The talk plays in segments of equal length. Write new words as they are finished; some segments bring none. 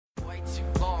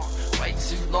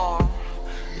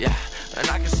And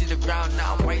I can see the ground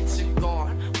now, way too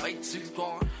gone, way too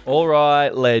gone. All right,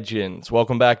 legends.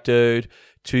 Welcome back, dude,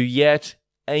 to yet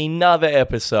another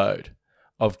episode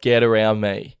of Get Around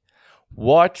Me.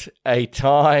 What a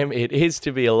time it is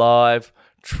to be alive,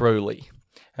 truly.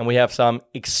 And we have some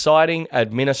exciting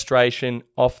administration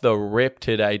off the rip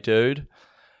today, dude.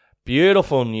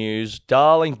 Beautiful news.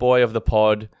 Darling boy of the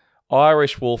pod,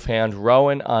 Irish Wolfhound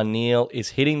Rowan Arneal is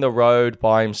hitting the road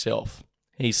by himself.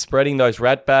 He's spreading those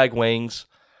ratbag wings.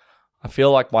 I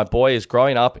feel like my boy is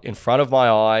growing up in front of my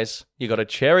eyes. You got to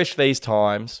cherish these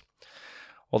times.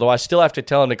 Although I still have to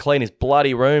tell him to clean his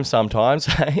bloody room sometimes.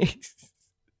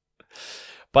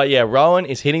 But yeah, Rowan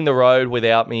is hitting the road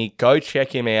without me. Go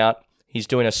check him out. He's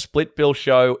doing a split bill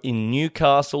show in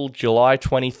Newcastle, July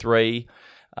 23,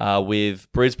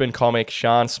 with Brisbane comic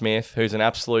Sian Smith, who's an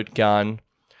absolute gun.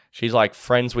 She's like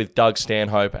friends with Doug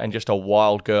Stanhope and just a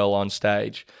wild girl on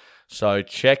stage. So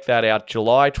check that out,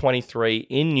 July 23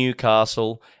 in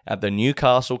Newcastle at the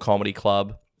Newcastle Comedy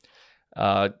Club.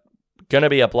 Going to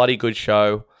be a bloody good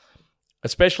show,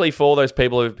 especially for all those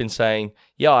people who've been saying,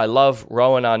 yeah, I love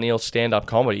Rowan Arneal's stand-up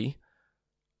comedy.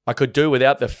 I could do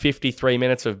without the 53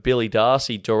 minutes of Billy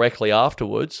Darcy directly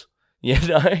afterwards, you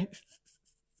know?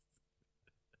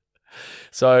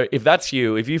 So if that's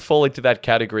you, if you fall into that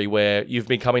category where you've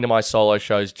been coming to my solo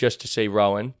shows just to see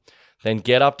Rowan, then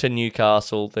get up to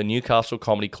Newcastle, the Newcastle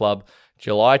Comedy Club,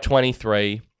 July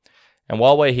 23. And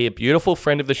while we're here, beautiful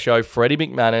friend of the show, Freddie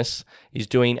McManus, is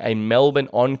doing a Melbourne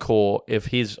encore of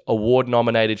his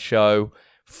award-nominated show,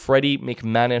 Freddie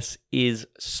McManus is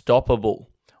Stoppable,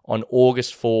 on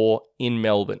August 4 in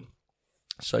Melbourne.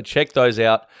 So check those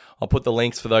out. I'll put the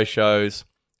links for those shows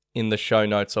in the show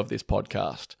notes of this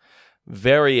podcast.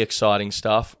 Very exciting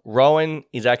stuff. Rowan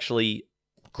is actually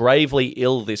gravely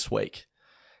ill this week,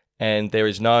 and there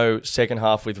is no second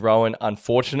half with Rowan,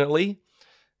 unfortunately.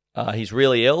 He's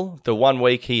really ill. The 1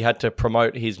 week he had to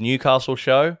promote his Newcastle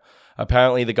show,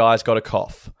 apparently the guy's got a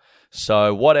cough.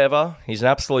 So whatever, he's an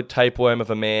absolute tapeworm of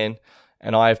a man,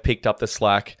 and I have picked up the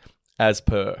slack as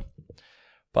per.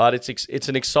 But it's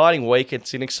an exciting week.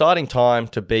 It's an exciting time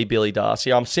to be Billy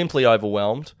Darcy. I'm simply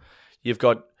overwhelmed. You've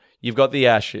got the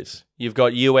Ashes. You've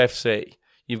got UFC.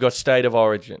 You've got State of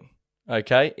Origin.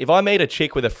 Okay? If I meet a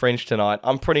chick with a fringe tonight,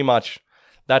 I'm pretty much,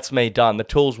 that's me done. The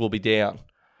tools will be down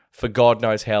for God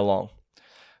knows how long.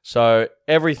 So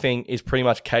everything is pretty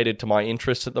much catered to my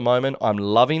interests at the moment. I'm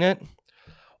loving it.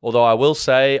 Although I will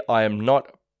say I am not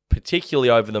particularly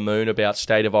over the moon about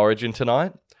State of Origin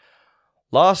tonight.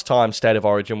 Last time State of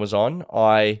Origin was on,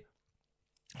 I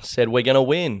said we're going to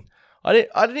win. I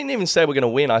didn't even say we're going to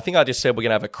win. I think I just said we're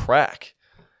going to have a crack.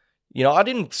 You know, I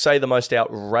didn't say the most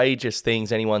outrageous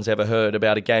things anyone's ever heard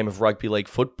about a game of rugby league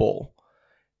football.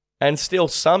 And still,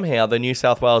 somehow, the New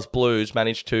South Wales Blues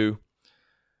managed to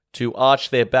arch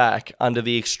their back under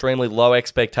the extremely low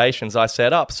expectations I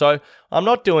set up. So I'm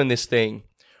not doing this thing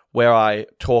where I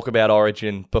talk about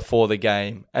Origin before the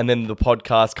game and then the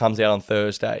podcast comes out on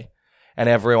Thursday and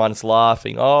everyone's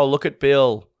laughing. Oh, look at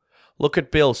Bill. Look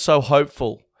at Bill, so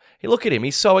hopeful. Hey, look at him,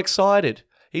 he's so excited.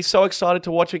 He's so excited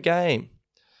to watch a game.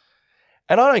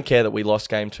 And I don't care that we lost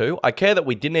game 2. I care that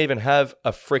we didn't even have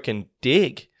a freaking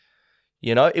dig.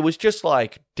 You know, it was just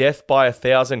like death by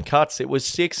 1,000 cuts. It was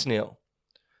 6-0.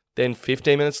 Then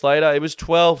 15 minutes later, it was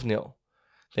 12-0.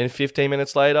 Then 15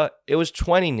 minutes later, it was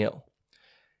 20-0.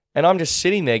 And I'm just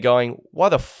sitting there going, why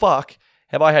the fuck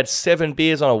have I had 7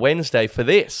 beers on a Wednesday for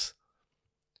this?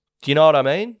 Do you know what I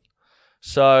mean?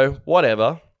 So,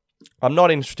 whatever. I'm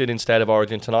not interested in State of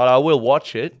Origin tonight. I will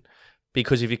watch it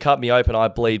because if you cut me open, I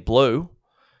bleed blue.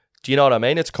 Do you know what I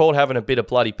mean? It's called having a bit of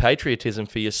bloody patriotism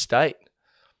for your state.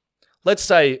 Let's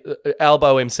say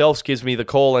Albo himself gives me the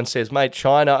call and says, mate,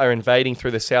 China are invading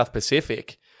through the South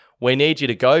Pacific. We need you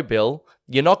to go, Bill.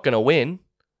 You're not going to win,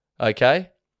 okay?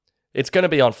 It's going to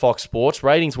be on Fox Sports.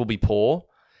 Ratings will be poor.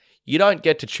 You don't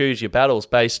get to choose your battles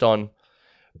based on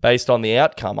the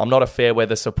outcome. I'm not a fair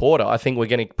weather supporter. I think we're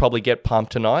going to probably get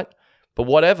pumped tonight, but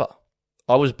whatever.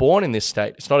 I was born in this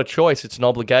state. It's not a choice. It's an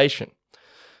obligation.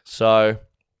 So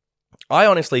I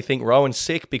honestly think Rowan's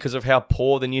sick because of how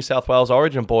poor the New South Wales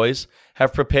Origin boys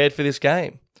have prepared for this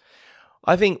game.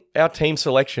 I think our team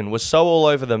selection was so all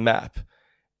over the map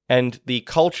and the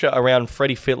culture around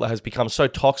Freddie Fittler has become so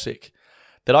toxic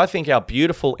that I think our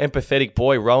beautiful, empathetic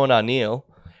boy, Rowan Arneal,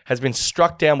 has been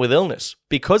struck down with illness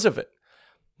because of it.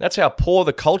 That's how poor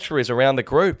the culture is around the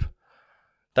group.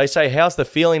 They say, how's the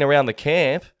feeling around the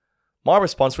camp? My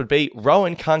response would be,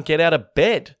 Rowan can't get out of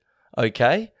bed,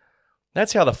 okay?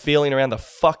 That's how the feeling around the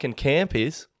fucking camp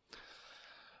is.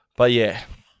 But yeah,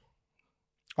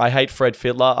 I hate Fred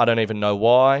Fittler. I don't even know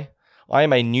why. I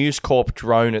am a News Corp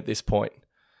drone at this point.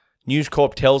 News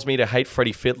Corp tells me to hate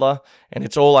Freddie Fittler, and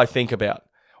it's all I think about.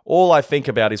 All I think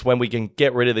about is when we can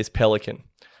get rid of this pelican.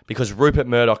 Because Rupert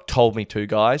Murdoch told me to,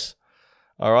 guys.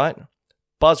 All right?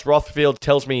 Buzz Rothfield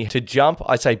tells me to jump.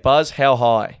 I say, Buzz, how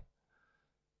high?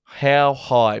 How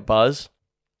high, Buzz?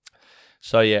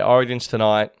 So yeah, Origins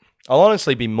tonight. I'll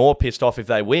honestly be more pissed off if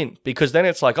they win. Because then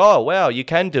it's like, oh, wow, you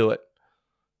can do it.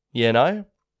 You know?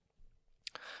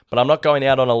 But I'm not going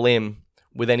out on a limb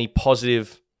with any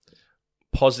positive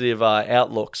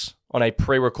outlooks on a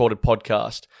pre-recorded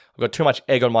podcast. I've got too much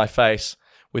egg on my face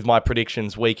with my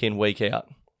predictions week in, week out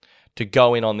to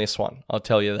go in on this one. I'll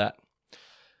tell you that.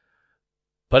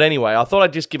 But anyway, I thought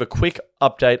I'd just give a quick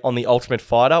update on The Ultimate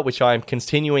Fighter, which I am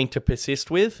continuing to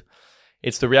persist with.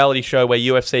 It's the reality show where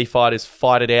UFC fighters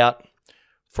fight it out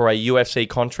for a UFC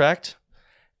contract.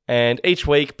 And each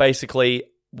week, basically,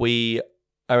 we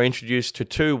are introduced to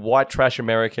two white trash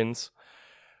Americans.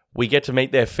 We get to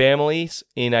meet their families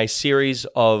in a series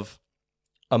of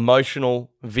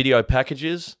emotional video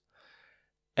packages.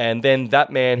 And then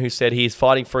that man who said he's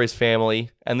fighting for his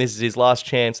family and this is his last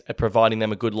chance at providing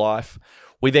them a good life,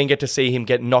 we then get to see him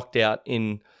get knocked out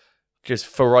in just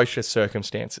ferocious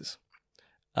circumstances.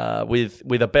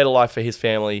 With a better life for his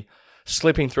family,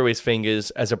 slipping through his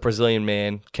fingers as a Brazilian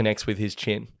man connects with his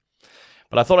chin.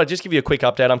 But I thought I'd just give you a quick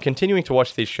update. I'm continuing to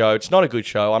watch this show. It's not a good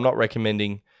show. I'm not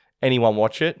recommending anyone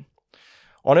watch it.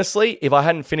 Honestly, if I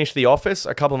hadn't finished The Office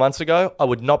a couple of months ago, I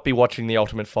would not be watching The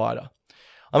Ultimate Fighter.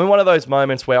 I'm in one of those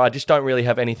moments where I just don't really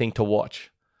have anything to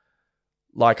watch.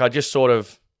 Like, I just go on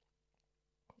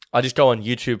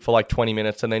YouTube for like 20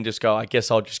 minutes and then just go, I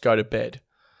guess I'll just go to bed.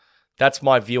 That's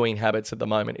my viewing habits at the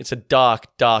moment. It's a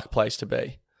dark, dark place to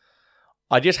be.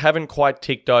 I just haven't quite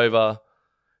ticked over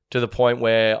to the point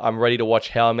where I'm ready to watch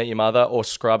How I Met Your Mother or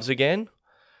Scrubs again.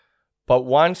 But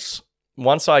once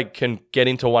I can get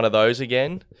into one of those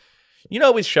again, you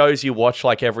know, with shows you watch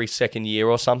like every second year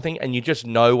or something and you just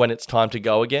know when it's time to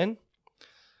go again.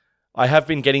 I have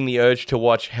been getting the urge to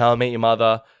watch How I Met Your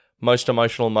Mother Most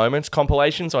Emotional Moments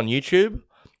compilations on YouTube.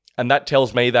 And that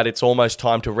tells me that it's almost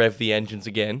time to rev the engines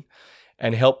again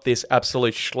and help this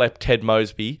absolute schlep Ted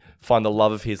Mosby find the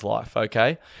love of his life,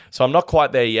 okay? So I'm not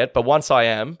quite there yet, but once I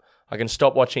am, I can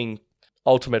stop watching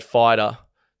Ultimate Fighter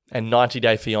and 90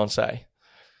 Day Fiancé,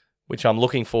 which I'm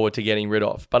looking forward to getting rid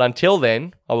of. But until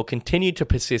then, I will continue to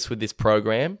persist with this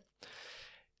program.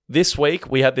 This week,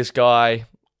 we had this guy,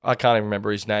 I can't even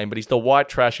remember his name, but he's the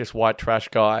trashest white trash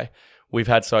guy we've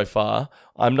had so far.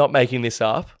 I'm not making this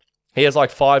up. He has like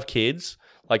 5 kids,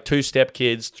 like 2 step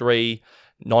kids, 3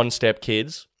 non-step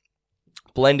kids,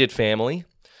 blended family.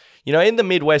 You know, in the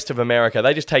Midwest of America,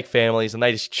 they just take families and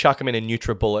they just chuck them in a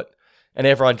NutriBullet and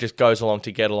everyone just goes along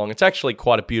to get along. It's actually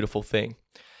quite a beautiful thing.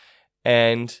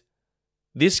 And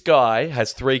this guy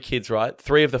has 3 kids, right?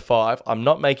 3 of the 5. I'm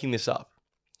not making this up.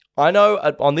 I know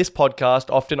on this podcast,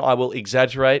 often I will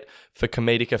exaggerate for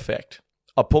comedic effect.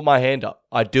 I put my hand up.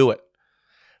 I do it.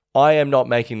 I am not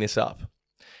making this up.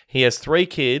 He has 3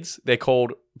 kids. They're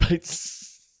called...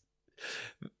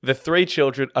 The 3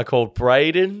 children are called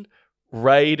Braden,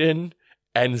 Raiden,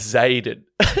 and Zayden.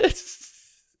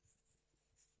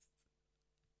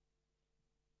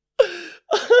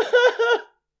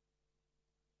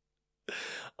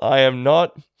 I am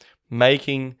not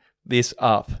making this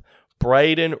up.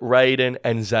 Braden, Raiden,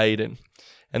 and Zayden.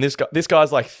 And this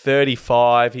guy's like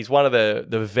 35. He's one of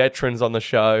the veterans on the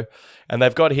show. And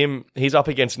they've got him, he's up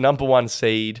against number 1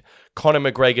 seed, Conor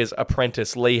McGregor's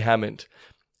apprentice, Lee Hammond.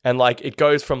 And like it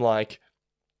goes from like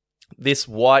this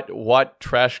white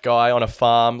trash guy on a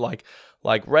farm, like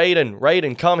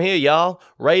Raiden, come here, y'all.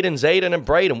 Raiden, Zayden, and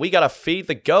Braden, we gotta feed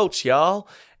the goats, y'all.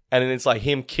 And then it's like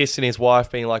him kissing his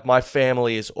wife, being like, my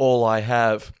family is all I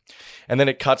have. And then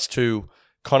it cuts to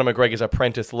Conor McGregor's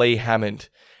apprentice, Lee Hammond.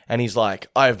 And he's like,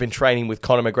 I have been training with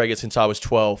Conor McGregor since I was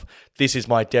 12. This is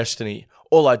my destiny.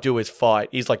 All I do is fight.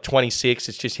 He's like 26.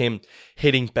 It's just him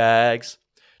hitting bags.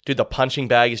 Dude, the punching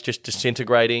bag is just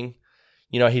disintegrating.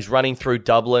 You know, he's running through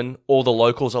Dublin. All the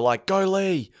locals are like, go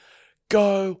Lee,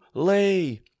 go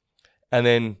Lee. And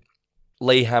then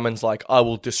Lee Hammond's like, I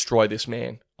will destroy this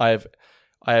man. I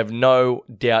have no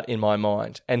doubt in my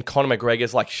mind. And Conor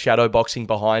McGregor's like shadowboxing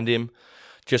behind him,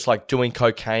 just like doing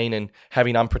cocaine and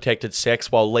having unprotected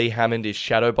sex while Lee Hammond is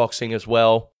shadowboxing as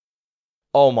well.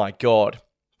 Oh my God.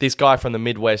 This guy from the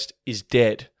Midwest is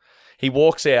dead. He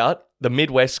walks out, the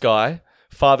Midwest guy,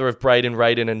 father of Braden,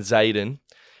 Raiden, and Zayden.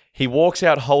 He walks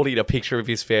out holding a picture of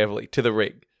his family to the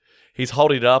ring. He's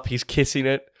holding it up. He's kissing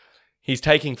it. He's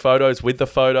taking photos with the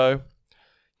photo.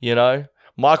 You know?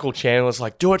 Michael Chandler's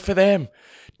like, do it for them.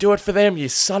 Do it for them, you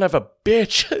son of a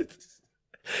bitch.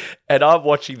 And I'm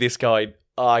watching this going,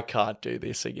 I can't do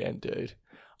this again, dude.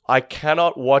 I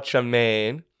cannot watch a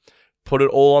man put it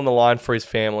all on the line for his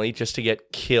family just to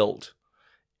get killed.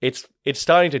 It's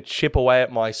starting to chip away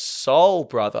at my soul,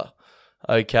 brother.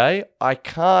 Okay? I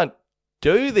can't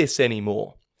do this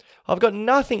anymore. I've got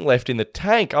nothing left in the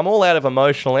tank. I'm all out of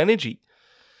emotional energy.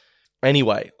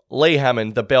 Anyway, Lee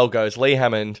Hammond, the bell goes. Lee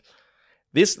Hammond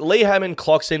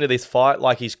clocks into this fight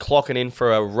like he's clocking in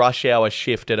for a rush hour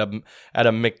shift at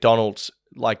a McDonald's,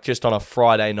 like just on a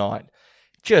Friday night.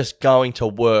 Just going to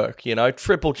work,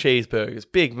 triple cheeseburgers,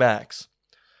 Big Macs.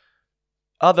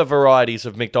 Other varieties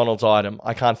of McDonald's item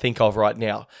I can't think of right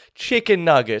now. Chicken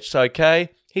nuggets, okay?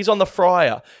 He's on the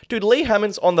fryer. Dude, Lee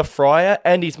Hammond's on the fryer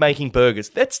and he's making burgers.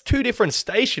 That's two different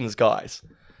stations, guys.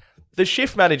 The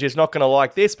shift manager's not going to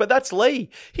like this, but that's Lee.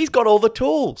 He's got all the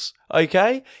tools,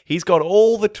 okay? He's got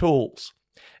all the tools.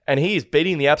 And he is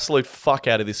beating the absolute fuck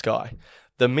out of this guy.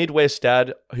 The Midwest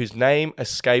dad, whose name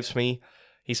escapes me,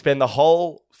 he spent the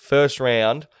whole first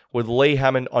round with Lee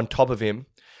Hammond on top of him,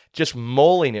 just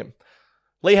mauling him.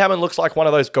 Lee Hammond looks like one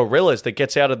of those gorillas that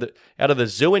gets out of the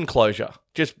zoo enclosure.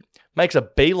 Just makes a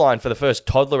beeline for the first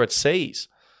toddler it sees.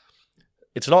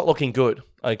 It's not looking good,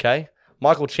 okay?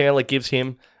 Michael Chandler gives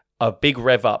him a big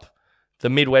rev up. The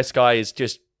Midwest guy is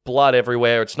just blood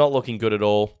everywhere. It's not looking good at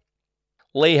all.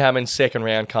 Lee Hammond's second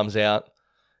round comes out.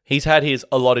 He's had his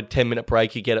allotted 10-minute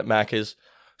break you get at Macca's.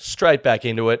 Straight back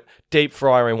into it. Deep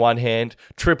fryer in one hand.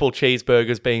 Triple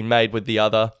cheeseburgers being made with the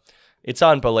other. It's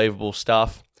unbelievable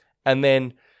stuff. And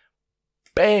then,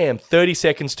 bam, 30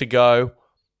 seconds to go.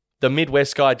 The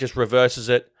Midwest guy just reverses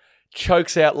it.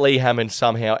 Chokes out Lee Hammond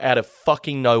somehow out of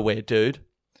fucking nowhere, dude.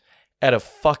 Out of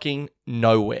fucking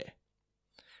nowhere.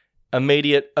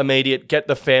 Immediate, get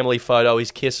the family photo.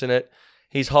 He's kissing it.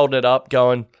 He's holding it up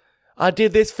going, I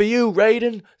did this for you,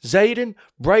 Raiden, Zayden,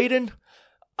 Braden.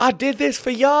 I did this for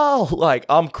y'all. Like,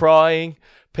 I'm crying.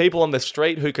 People on the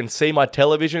street who can see my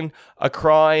television are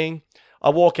crying. I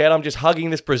walk out, I'm just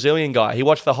hugging this Brazilian guy. He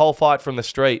watched the whole fight from the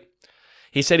street.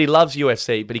 He said he loves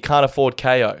UFC, but he can't afford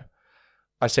KO.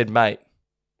 I said, mate,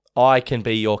 I can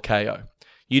be your KO.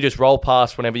 You just roll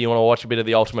past whenever you want to watch a bit of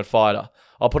The Ultimate Fighter.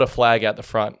 I'll put a flag out the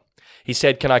front. He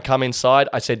said, can I come inside?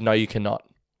 I said, no, you cannot.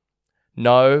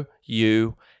 No,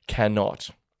 you cannot.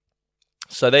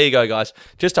 So there you go, guys.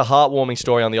 Just a heartwarming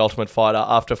story on The Ultimate Fighter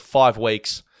after 5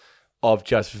 weeks of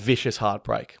just vicious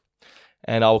heartbreak.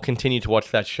 And I will continue to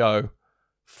watch that show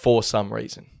for some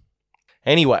reason.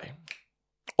 Anyway.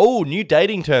 Oh, new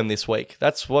dating term this week.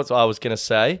 That's what I was going to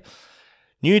say.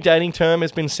 New dating term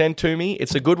has been sent to me.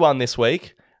 It's a good one this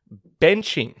week.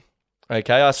 Benching.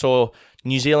 Okay, I saw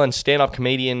New Zealand stand-up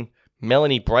comedian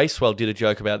Melanie Bracewell did a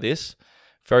joke about this.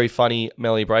 Very funny,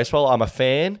 Melanie Bracewell. I'm a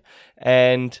fan.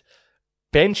 And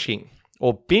benching,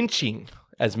 or benching,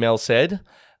 as Mel said.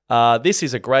 This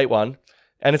is a great one.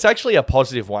 And it's actually a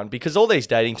positive one because all these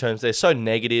dating terms, they're so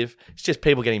negative. It's just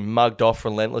people getting mugged off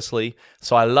relentlessly.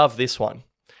 So I love this one.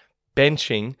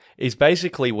 Benching is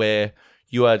basically where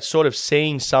you are sort of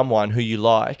seeing someone who you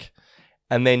like,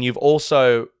 and then you're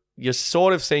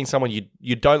sort of seeing someone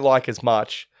you don't like as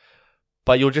much,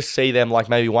 but you'll just see them like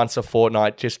maybe once a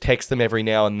fortnight, just text them every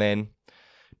now and then.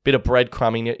 Bit of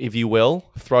breadcrumbing, if you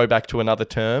will, throwback to another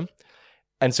term.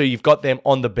 And so you've got them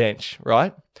on the bench,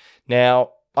 right?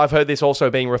 Now, I've heard this also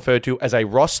being referred to as a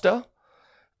roster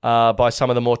by some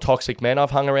of the more toxic men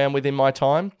I've hung around with in my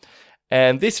time.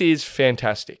 And this is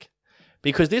fantastic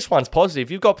because this one's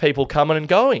positive. You've got people coming and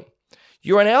going.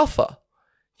 You're an alpha,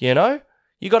 you know?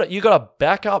 You got to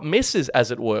back up misses,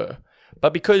 as it were.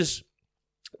 But because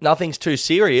nothing's too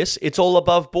serious, it's all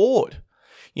above board.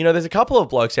 You know, there's a couple of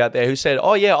blokes out there who said,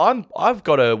 oh yeah, I've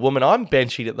got a woman I'm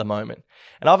benching at the moment.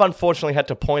 And I've unfortunately had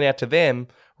to point out to them,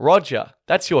 Roger,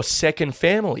 that's your second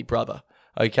family, brother,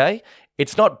 okay?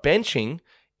 It's not benching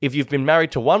if you've been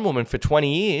married to one woman for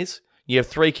 20 years, you have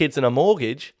 3 kids and a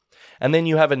mortgage, and then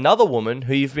you have another woman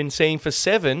who you've been seeing for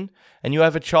 7, and you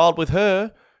have a child with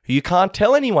her who you can't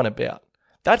tell anyone about.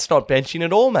 That's not benching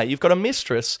at all, mate. You've got a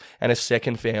mistress and a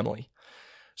second family.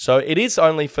 So it is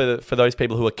only for those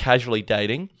people who are casually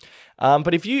dating.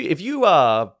 But if you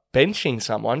are benching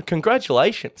someone,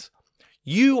 congratulations.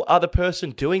 You are the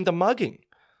person doing the mugging.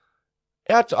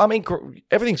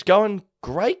 Everything's going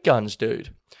great guns,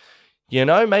 dude. You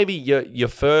know, maybe your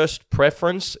first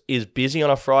preference is busy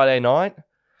on a Friday night.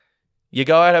 You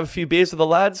go out, have a few beers with the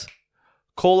lads.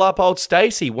 Call up old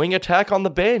Stacey, wing attack on the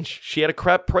bench. She had a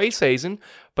crap preseason,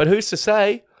 but who's to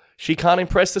say she can't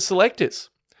impress the selectors?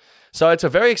 So it's a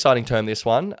very exciting term, this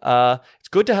one. It's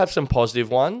good to have some positive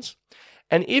ones.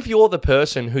 And if you're the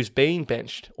person who's being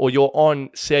benched or you're on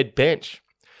said bench,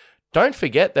 don't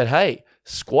forget that, hey,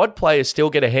 squad players still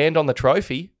get a hand on the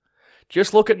trophy.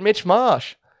 Just look at Mitch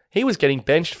Marsh. He was getting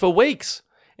benched for weeks.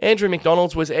 Andrew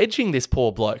McDonald's was edging this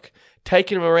poor bloke,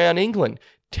 taking him around England,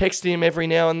 texting him every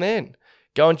now and then,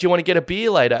 going, do you want to get a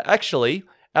beer later? Actually,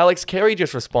 Alex Carey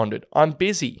just responded, I'm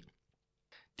busy.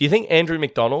 Do you think Andrew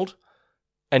McDonald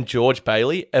and George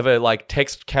Bailey ever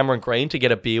text Cameron Green to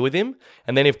get a beer with him?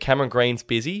 And then if Cameron Green's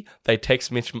busy, they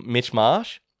text Mitch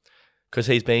Marsh because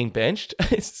he's being benched?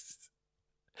 It's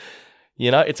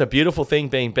a beautiful thing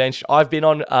being benched. I've been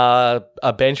on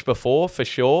a bench before, for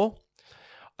sure.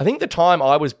 I think the time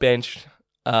I was benched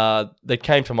that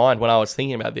came to mind when I was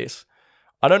thinking about this,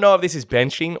 I don't know if this is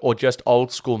benching or just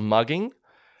old school mugging,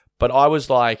 but I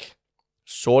was I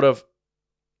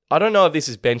don't know if this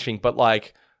is benching, but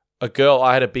a girl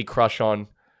I had a big crush on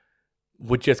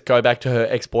would just go back to her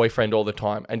ex-boyfriend all the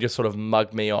time and just sort of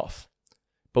mug me off.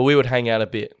 But we would hang out a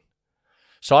bit.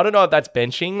 So I don't know if that's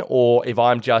benching or if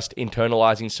I'm just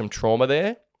internalizing some trauma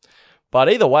there.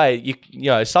 But either way,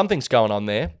 you something's going on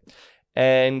there.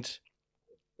 And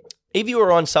if you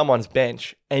were on someone's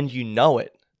bench and you know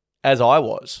it, as I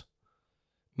was,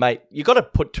 mate, you got to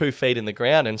put 2 feet in the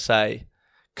ground and say,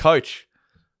 coach,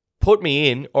 put me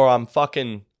in or I'm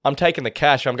taking the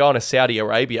cash. I'm going to Saudi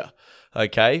Arabia.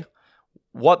 Okay.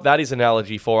 What that is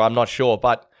analogy for, I'm not sure.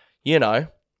 But, you don't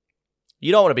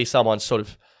want to be someone's sort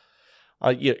of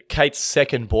Kate's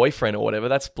second boyfriend or whatever.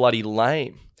 That's bloody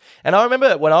lame. And I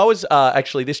remember when I was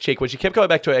actually this chick, when she kept going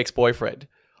back to her ex-boyfriend,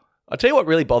 I'll tell you what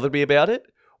really bothered me about it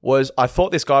was I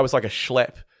thought this guy was like a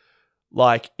schlep.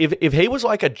 If he was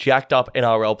like a jacked up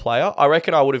NRL player, I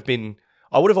reckon I would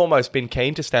have almost been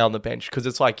keen to stay on the bench because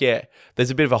it's there's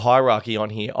a bit of a hierarchy on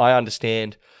here. I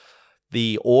understand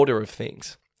the order of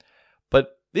things.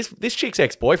 But this chick's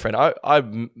ex-boyfriend,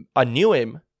 I knew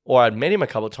him or I'd met him a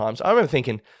couple of times. I remember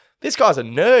thinking, this guy's a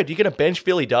nerd. You're going to bench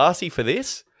Billy Darcy for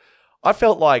this? I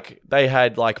felt like they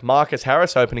had Marcus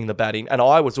Harris opening the batting and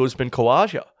I was Usman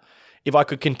Khawaja. If I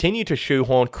could continue to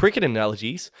shoehorn cricket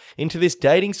analogies into this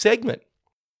dating segment.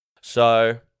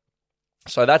 So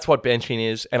that's what benching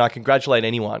is, and I congratulate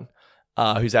anyone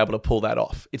who's able to pull that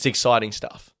off. It's exciting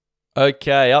stuff.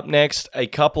 Okay, up next, a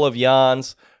couple of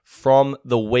yarns from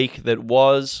the week that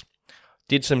was.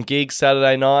 Did some gigs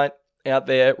Saturday night out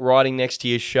there riding next to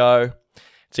your show.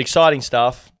 It's exciting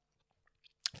stuff.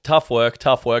 Tough work.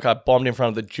 I bombed in front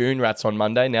of the June Rats on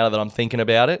Monday, now that I'm thinking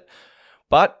about it.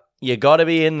 But you got to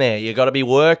be in there. You got to be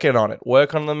working on it.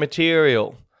 Work on the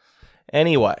material.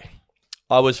 Anyway,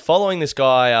 I was following this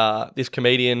guy, this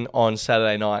comedian on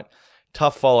Saturday night.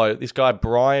 Tough follow. This guy,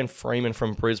 Brian Freeman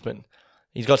from Brisbane.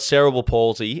 He's got cerebral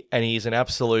palsy and he's an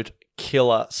absolute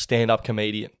killer stand-up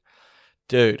comedian.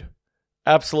 Dude,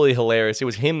 absolutely hilarious. It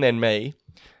was him then me.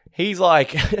 He's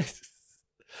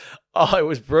it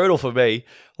was brutal for me.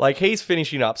 He's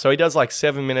finishing up. So he does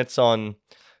 7 minutes on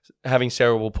having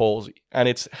cerebral palsy, and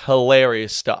it's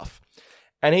hilarious stuff.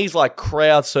 And he's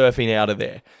crowd surfing out of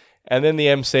there. And then the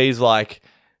MC's all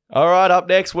right, up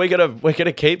next, we're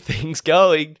gonna keep things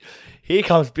going. Here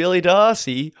comes Billy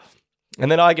Darcy.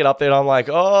 And then I get up there and I'm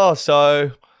oh,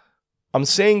 so I'm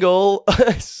single.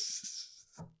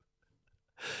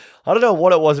 I don't know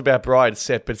what it was about Brian's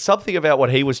set, but something about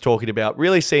what he was talking about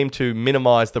really seemed to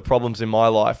minimize the problems in my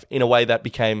life in a way that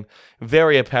became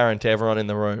very apparent to everyone in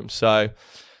the room. So,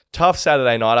 tough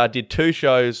Saturday night. I did 2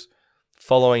 shows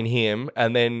following him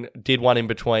and then did one in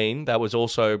between. That was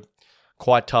also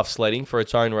quite tough sledding for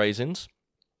its own reasons.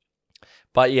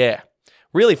 But yeah,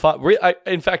 really fun.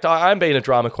 In fact, I'm being a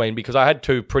drama queen because I had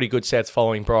 2 pretty good sets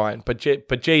following Brian. But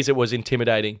geez, it was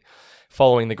intimidating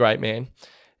following the great man.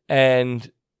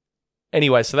 And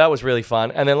anyway, so that was really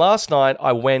fun. And then last night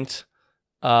I went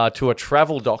to a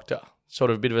travel doctor,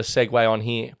 sort of a bit of a segue on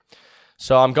here.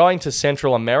 So I'm going to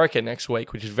Central America next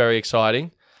week, which is very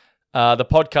exciting. The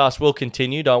podcast will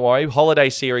continue, don't worry. Holiday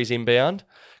series inbound.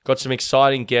 Got some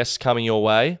exciting guests coming your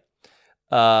way.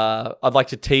 I'd like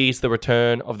to tease the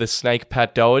return of the snake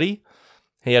Pat Doherty.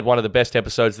 He had one of the best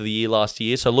episodes of the year last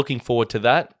year, so looking forward to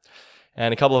that.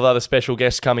 And a couple of other special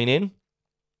guests coming in.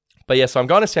 But yeah, so I'm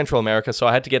going to Central America, so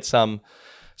I had to get some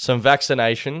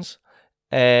vaccinations.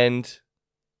 And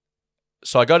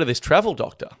so I go to this travel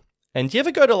doctor. And do you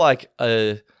ever go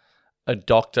to a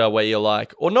doctor where you're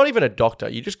or not even a doctor,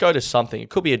 you just go to something. It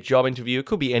could be a job interview, it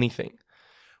could be anything,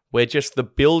 where just the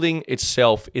building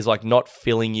itself is not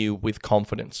filling you with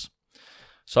confidence.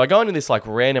 So I go into this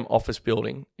random office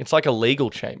building. It's like a legal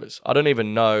chambers. I don't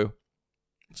even know.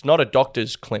 It's not a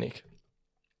doctor's clinic.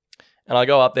 And I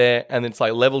go up there and it's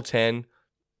level 10.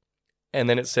 And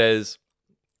then it says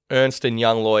Ernst &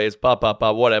 Young lawyers,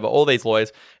 whatever, all these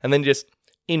lawyers. And then just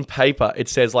in paper, it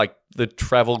says the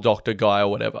travel doctor guy or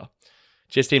whatever.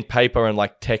 just in paper and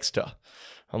like texter.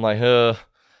 I'm like, I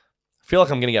feel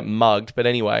like I'm going to get mugged. But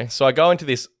anyway, so I go into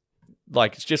this,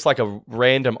 like, it's just like a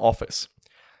random office.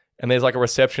 And there's like a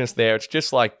receptionist there. It's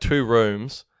just like 2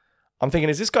 rooms. I'm thinking,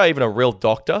 is this guy even a real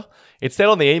doctor? It said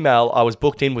on the email I was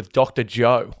booked in with Dr.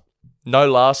 Joe. No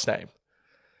last name.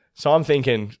 So I'm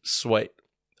thinking, sweet.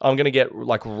 I'm going to get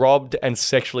like robbed and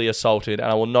sexually assaulted and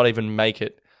I will not even make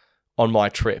it on my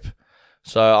trip.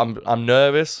 So I'm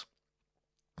nervous.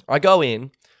 I go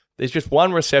in. There's just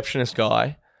one receptionist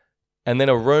guy and then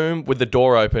a room with the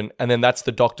door open and then that's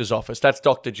the doctor's office. That's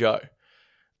Dr. Joe.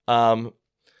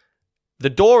 The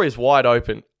door is wide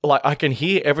open. Like, I can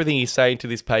hear everything he's saying to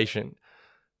this patient.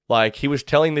 Like, he was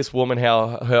telling this woman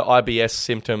how her IBS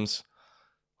symptoms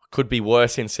could be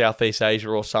worse in Southeast Asia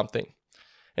or something.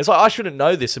 It's like, I shouldn't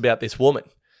know this about this woman.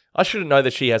 I shouldn't know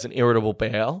that she has an irritable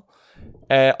bowel.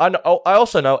 I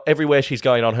also know everywhere she's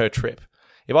going on her trip.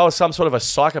 If I was some sort of a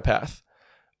psychopath,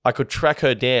 I could track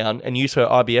her down and use her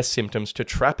IBS symptoms to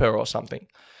trap her or something.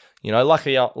 You know,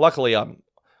 luckily I'm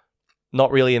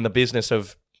not really in the business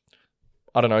of,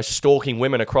 I don't know, stalking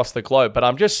women across the globe, but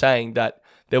I'm just saying that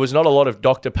there was not a lot of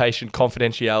doctor-patient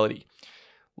confidentiality.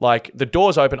 Like, the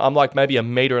door's open, I'm like maybe 1.5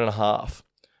 meters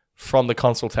from the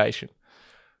consultation.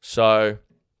 So,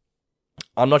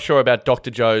 I'm not sure about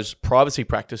Dr. Joe's privacy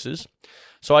practices.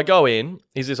 So I go in,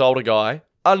 he's this older guy,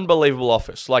 unbelievable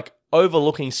office, like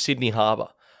overlooking Sydney Harbour.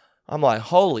 I'm like,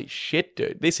 holy shit,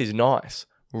 dude, this is nice.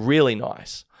 Really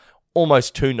nice.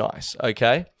 Almost too nice,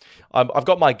 okay? I've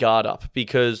got my guard up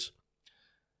because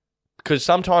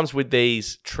sometimes with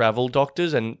these travel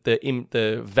doctors and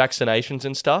the vaccinations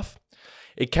and stuff,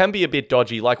 it can be a bit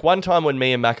dodgy. Like one time when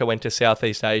me and Macca went to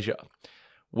Southeast Asia,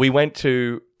 we went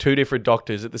to 2 different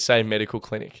doctors at the same medical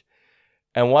clinic.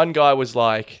 And one guy was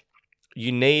like,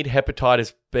 you need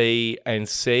hepatitis B and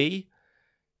C,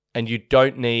 and you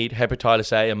don't need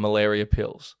hepatitis A and malaria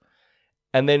pills.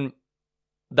 And then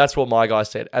that's what my guy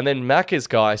said. And then Macca's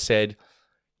guy said,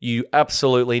 you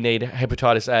absolutely need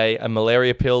hepatitis A and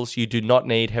malaria pills. You do not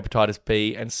need hepatitis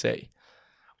B and C.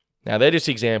 Now, they're just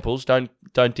examples. Don't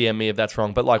DM me if that's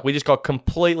wrong. But like, we just got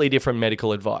completely different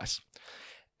medical advice.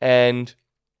 And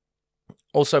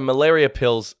also, malaria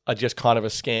pills are just kind of a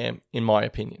scam, in my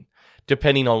opinion,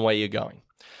 depending on where you're going.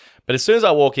 But as soon as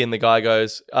I walk in, the guy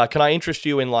goes, can I interest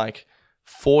you in like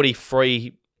 40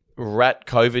 free rat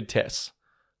COVID tests?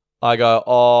 I go,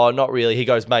 oh, not really. He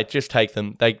goes, mate, just take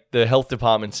them. The health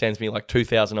department sends me like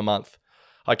 $2,000 a month.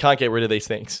 I can't get rid of these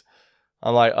things.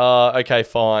 I'm like, okay,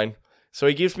 fine. So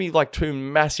he gives me like 2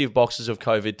 massive boxes of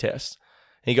COVID tests.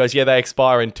 And he goes, yeah, they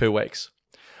expire in 2 weeks.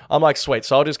 I'm like, sweet.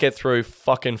 So I'll just get through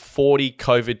fucking 40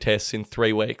 COVID tests in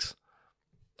 3 weeks.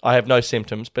 I have no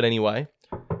symptoms, but anyway,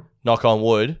 knock on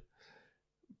wood.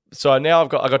 So now I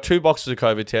got 2 boxes of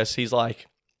COVID tests. He's like,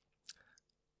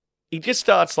 he just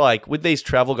starts like, with these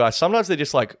travel guys, sometimes they're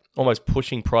just like almost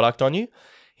pushing product on you.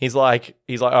 He's like,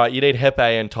 all right, you need Hep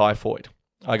A and typhoid.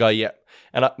 I go, yeah.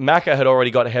 And Macca had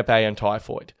already got Hep A and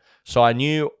typhoid. So I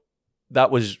knew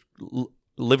that was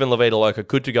living La Vida Loca,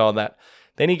 good to go on that.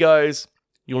 Then he goes,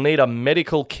 you'll need a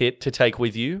medical kit to take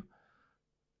with you.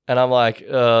 And I'm like,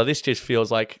 this just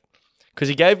feels like, because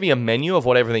he gave me a menu of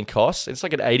what everything costs. It's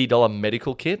like an $80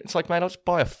 medical kit. It's like, mate, I'll just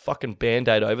buy a fucking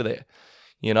Band-Aid over there.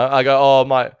 You know, I go, oh,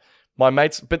 my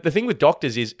mates. But the thing with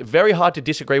doctors is very hard to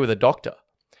disagree with a doctor.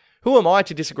 Who am I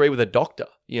to disagree with a doctor,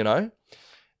 you know?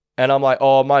 And I'm like,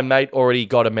 oh, my mate already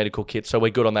got a medical kit, so we're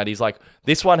good on that. He's like,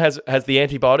 this one has the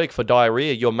antibiotic for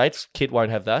diarrhea. Your mate's kit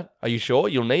won't have that. Are you sure?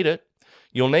 You'll need it.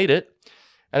 You'll need it.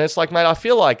 And it's like, mate, I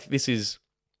feel like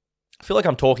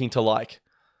I'm talking to like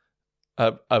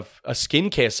a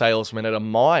skincare salesman at a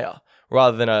Myer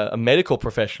rather than a medical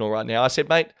professional right now. I said,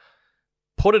 mate,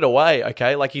 put it away,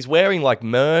 okay? Like, he's wearing like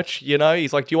merch, you know?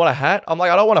 He's like, do you want a hat? I'm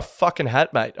like, I don't want a fucking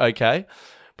hat, mate, okay?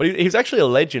 But he's actually a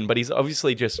legend, but he's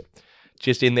obviously just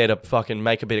in there to fucking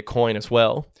make a bit of coin as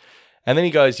well. And then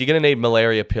he goes, you're going to need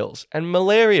malaria pills. And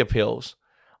malaria pills,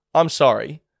 I'm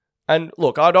sorry. And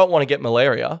look, I don't want to get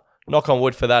malaria. Knock on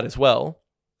wood for that as well.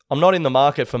 I'm not in the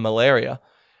market for malaria.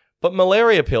 But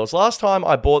malaria pills, last time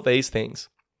I bought these things,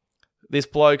 this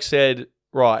bloke said,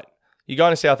 right, you're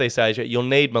going to Southeast Asia, you'll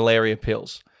need malaria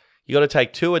pills. You got to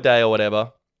take 2 a day or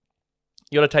whatever.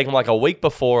 You got to take them like a week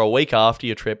before, a week after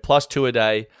your trip, plus 2 a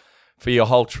day for your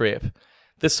whole trip.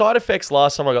 The side effects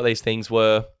last time I got these things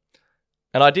were,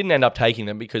 and I didn't end up taking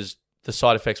them because the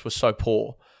side effects were so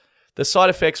poor. The side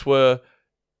effects were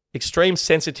extreme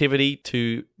sensitivity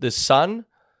to the sun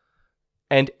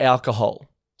and alcohol,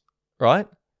 right?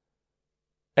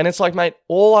 And it's like, mate,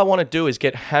 all I want to do is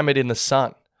get hammered in the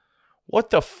sun. What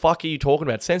the fuck are you talking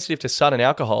about? Sensitive to sun and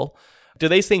alcohol? Do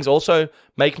these things also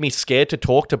make me scared to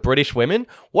talk to British women?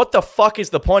 What the fuck is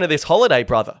the point of this holiday,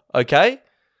 brother? Okay?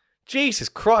 Jesus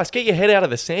Christ, get your head out of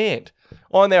the sand.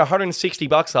 Oh, and they're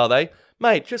 $160, are they?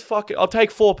 Mate, just fuck it. I'll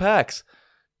take 4 packs.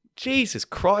 Jesus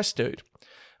Christ, dude.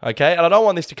 Okay? And I don't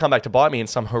want this to come back to bite me in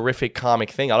some horrific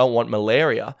karmic thing. I don't want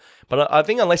malaria. But I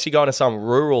think unless you go into some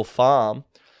rural farm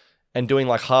and doing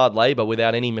like hard labor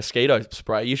without any mosquito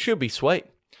spray, you should be sweet.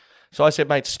 So I said,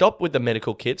 mate, stop with the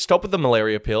medical kit. Stop with the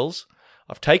malaria pills.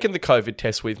 I've taken the COVID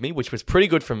test with me, which was pretty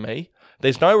good for me.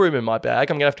 There's no room in my bag.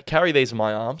 I'm going to have to carry these in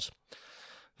my arms.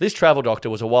 This travel doctor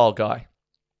was a wild guy.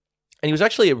 And he was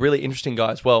actually a really interesting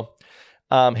guy as well.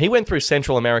 He went through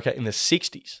Central America in the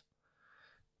 60s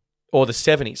or the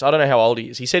 70s. I don't know how old he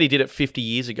is. He said he did it 50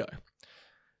 years ago.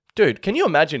 Dude, can you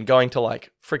imagine going to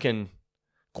like freaking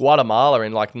Guatemala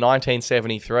in like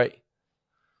 1973?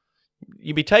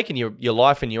 You'd be taking your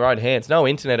life in your own hands. No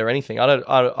internet or anything. I don't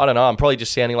know. I'm probably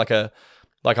just sounding like a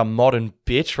modern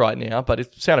bitch right now, but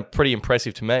it sounded pretty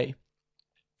impressive to me.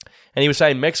 And he was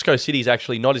saying Mexico City is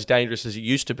actually not as dangerous as it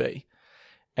used to be.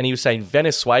 And he was saying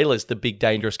Venezuela's the big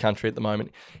dangerous country at the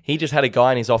moment. He just had a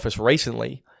guy in his office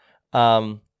recently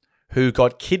who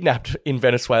got kidnapped in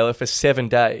Venezuela for 7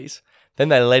 days. Then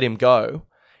they let him go.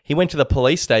 He went to the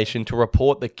police station to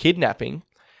report the kidnapping.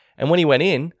 And when he went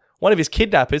in, one of his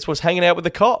kidnappers was hanging out with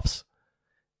the cops.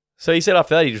 So he said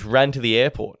after that, he just ran to the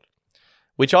airport,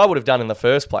 which I would have done in the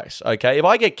first place. Okay, if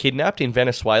I get kidnapped in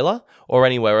Venezuela or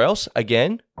anywhere else,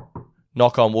 again,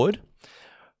 knock on wood.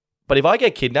 But if I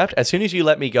get kidnapped, as soon as you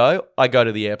let me go, I go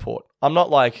to the airport. I'm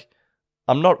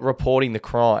not reporting the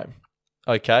crime.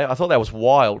 Okay, I thought that was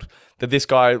wild that this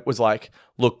guy was like,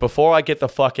 look, before I get the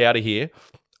fuck out of here,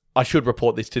 I should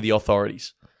report this to the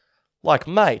authorities. Like,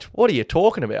 mate, what are you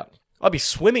talking about? I'd be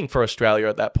swimming for Australia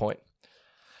at that point.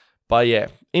 But yeah,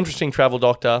 interesting travel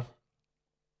doctor.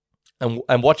 And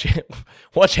watch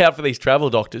out for these travel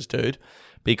doctors, dude,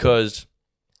 because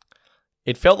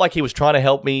it felt like he was trying to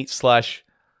help me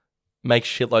 / make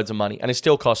shitloads of money. And it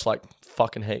still costs like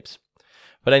fucking heaps.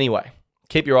 But anyway,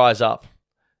 keep your eyes up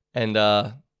and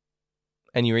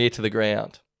your ear to the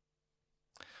ground.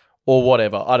 Or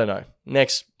whatever. I don't know.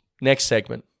 Next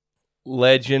segment.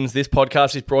 Legends, this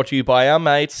podcast is brought to you by our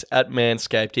mates at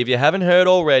Manscaped. If you haven't heard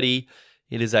already,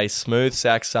 it is a smooth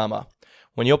sack summer.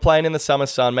 When you're playing in the summer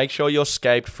sun, make sure you're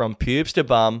scaped from pubes to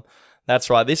bum. That's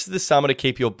right, this is the summer to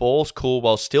keep your balls cool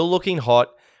while still looking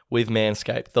hot with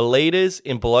Manscaped. The leaders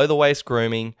in below-the-waist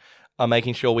grooming are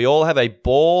making sure we all have a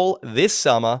ball this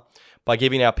summer by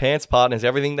giving our pants partners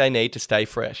everything they need to stay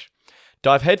fresh.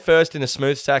 Dive headfirst into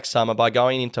smooth sack summer by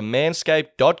going into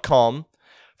manscaped.com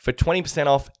for 20%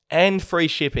 off and free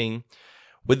shipping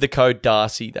with the code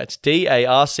Darcy. That's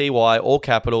DARCY, all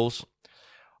capitals.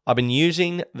 I've been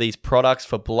using these products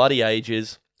for bloody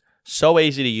ages. So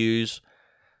easy to use.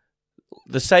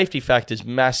 The safety factor is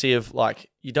massive.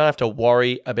 Like, you don't have to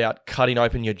worry about cutting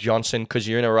open your Johnson because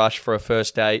you're in a rush for a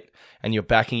first date and you're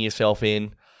backing yourself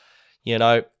in. You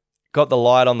know, got the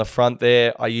light on the front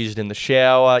there. I use it in the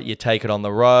shower. You take it on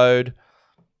the road.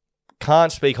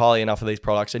 Can't speak highly enough of these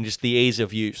products and just the ease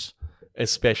of use,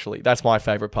 especially. That's my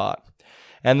favorite part.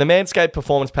 And the Manscaped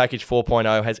Performance Package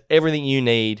 4.0 has everything you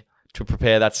need to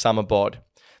prepare that summer bod.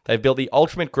 They've built the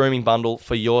ultimate grooming bundle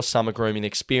for your summer grooming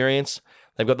experience.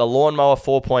 They've got the Lawnmower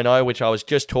 4.0, which I was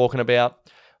just talking about.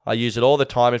 I use it all the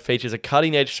time. It features a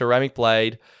cutting-edge ceramic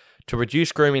blade to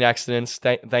reduce grooming accidents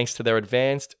thanks to their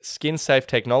advanced skin-safe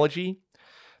technology.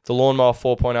 The Lawnmower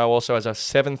 4.0 also has a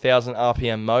 7,000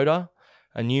 RPM motor,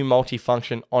 a new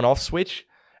multi-function on-off switch,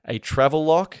 a travel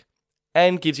lock,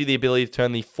 and gives you the ability to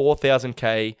turn the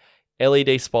 4000K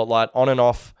LED spotlight on and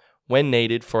off when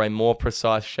needed for a more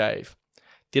precise shave.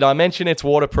 Did I mention it's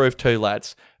waterproof too,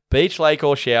 lads? Beach, lake,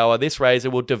 or shower, this razor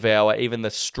will devour even the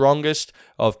strongest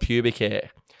of pubic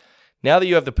hair. Now that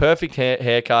you have the perfect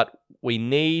haircut, we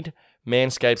need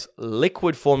Manscaped's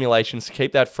liquid formulations to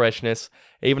keep that freshness,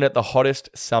 even at the hottest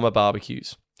summer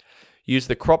barbecues. Use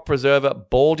the Crop Preserver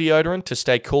Ball Deodorant to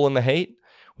stay cool in the heat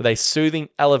with a soothing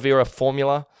aloe vera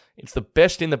formula. It's the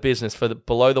best in the business for the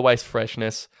below-the-waist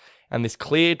freshness, and this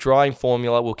clear, drying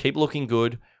formula will keep looking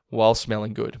good while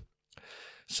smelling good.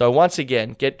 So once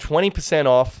again, get 20%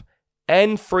 off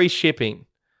and free shipping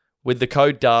with the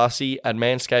code Darcy at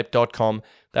manscaped.com.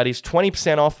 That is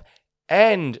 20% off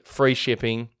and free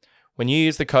shipping when you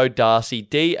use the code Darcy,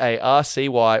 DARCY,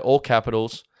 all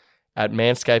capitals, at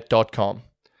manscaped.com.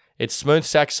 It's smooth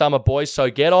sack summer, boys, so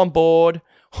get on board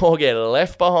or get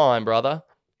left behind, brother.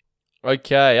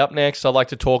 Okay, up next, I'd like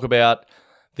to talk about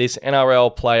this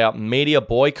NRL player media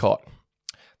boycott.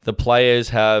 The players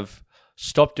have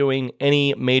stopped doing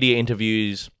any media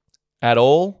interviews at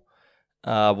all.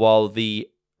 while the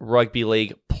Rugby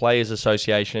League Players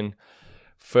Association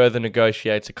further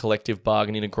negotiates a collective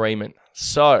bargaining agreement.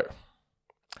 So,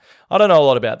 I don't know a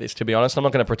lot about this, to be honest. I'm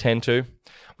not going to pretend to.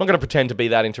 I'm not going to pretend to be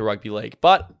that into rugby league.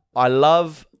 But I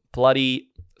love bloody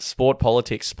sport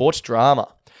politics, sports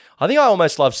drama. I think I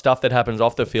almost love stuff that happens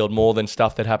off the field more than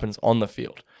stuff that happens on the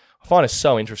field. I find it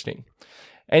so interesting.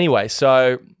 Anyway,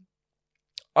 so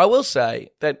I will say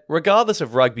that regardless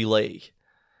of rugby league,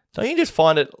 don't you just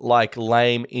find it like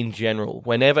lame in general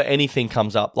whenever anything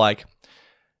comes up like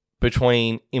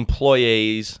between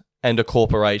employees and a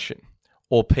corporation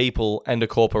or people and a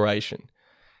corporation?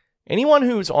 Anyone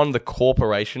who's on the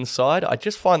corporation side, I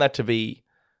just find that to be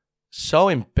so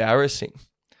embarrassing.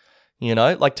 You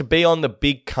know, like to be on the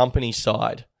big company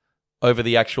side over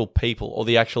the actual people or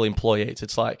the actual employees.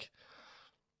 It's like,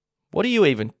 what are you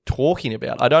even talking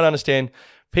about? I don't understand.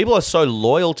 People are so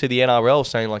loyal to the NRL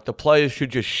saying like the players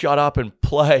should just shut up and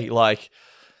play. Like,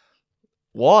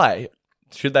 why?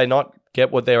 Should they not get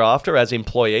what they're after as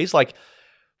employees? Like,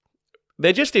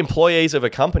 they're just employees of a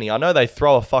company. I know they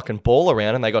throw a fucking ball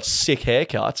around and they got sick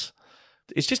haircuts.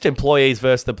 It's just employees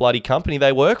versus the bloody company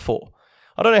they work for.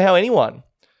 I don't know how anyone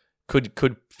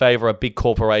could favour a big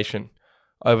corporation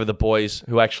over the boys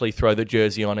who actually throw the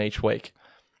jersey on each week.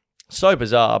 So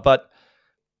bizarre. But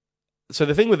so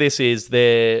the thing with this is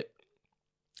a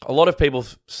lot of people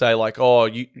say like, oh,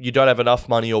 you don't have enough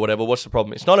money or whatever. What's the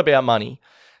problem? It's not about money.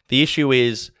 The issue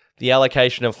is the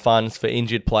allocation of funds for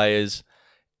injured players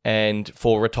and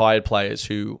for retired players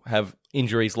who have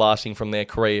injuries lasting from their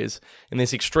careers in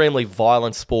this extremely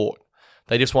violent sport.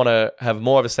 They just want to have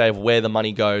more of a say of where the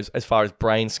money goes as far as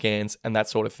brain scans and that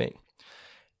sort of thing.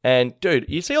 And dude,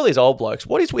 you see all these old blokes.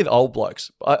 What is with old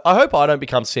blokes? I hope I don't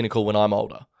become cynical when I'm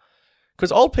older.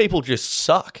 Because old people just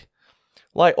suck.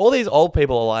 Like, all these old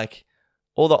people are like,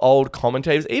 all the old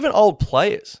commentators, even old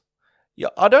players. Yeah,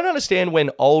 I don't understand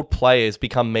when old players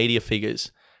become media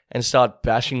figures and start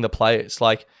bashing the players.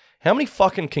 Like, how many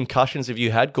fucking concussions have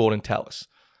you had, Gordon Tallis?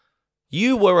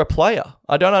 You were a player.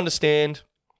 I don't understand.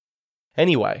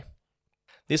 Anyway,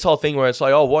 this whole thing where it's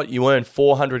like, oh, what, you earn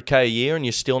 $400K a year and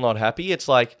you're still not happy? It's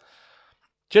like,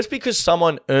 just because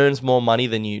someone earns more money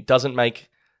than you doesn't make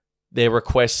their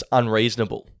requests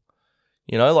unreasonable.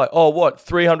 You know, like, oh, what,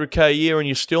 $300K a year and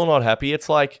you're still not happy? It's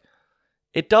like,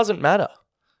 it doesn't matter.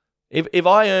 If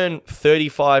I earn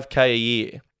 $35K a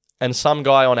year and some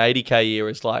guy on $80K a year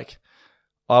is like,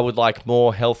 I would like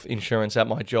more health insurance at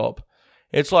my job.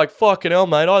 It's like, fucking hell,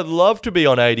 mate, I'd love to be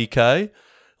on $80K.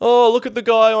 Oh, look at the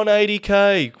guy on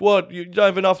 $80K. What, you don't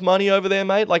have enough money over there,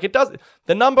 mate? Like, it does.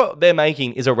 The number they're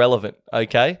making is irrelevant,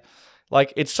 okay?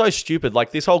 Like, it's so stupid.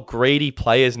 Like, this whole greedy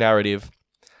players narrative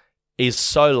is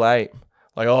so lame.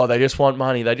 Like, oh, they just want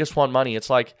money. They just want money. It's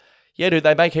like, yeah, dude,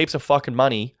 they make heaps of fucking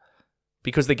money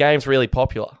because the game's really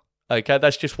popular, okay?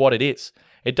 That's just what it is.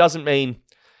 It doesn't mean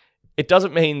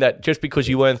that just because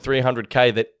you earn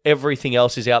 $300K that everything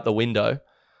else is out the window.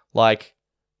 Like,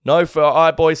 no, all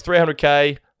right, boys,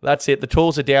 $300K. That's it. The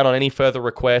tools are down on any further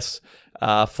requests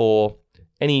for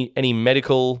any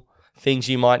medical things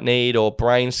you might need, or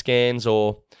brain scans,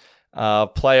 or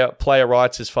player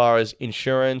rights as far as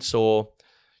insurance, or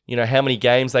you know how many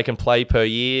games they can play per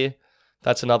year.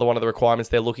 That's another one of the requirements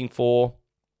they're looking for.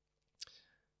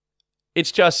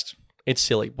 It's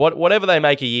silly. Whatever they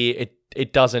make a year,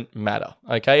 it doesn't matter.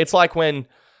 Okay, it's like when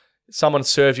someone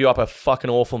serves you up a fucking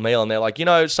awful meal and they're like, you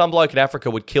know, some bloke in Africa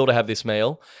would kill to have this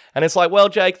meal. And it's like, well,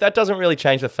 Jake, that doesn't really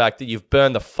change the fact that you've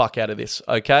burned the fuck out of this,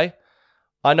 okay?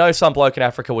 I know some bloke in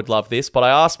Africa would love this, but I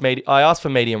asked for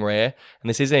medium rare, and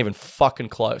this isn't even fucking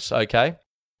close, okay?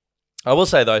 I will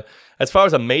say, though, as far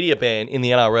as a media ban in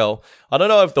the NRL, I don't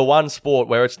know if the one sport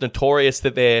where it's notorious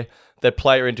that their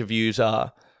player interviews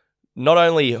are not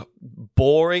only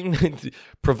boring,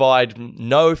 provide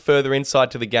no further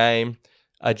insight to the game,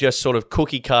 are just sort of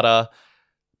cookie-cutter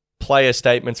player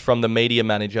statements from the media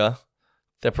manager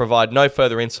that provide no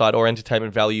further insight or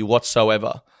entertainment value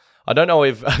whatsoever. I don't know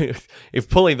if if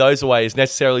pulling those away is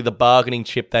necessarily the bargaining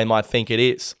chip they might think it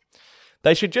is.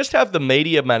 They should just have the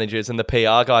media managers and the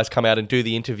PR guys come out and do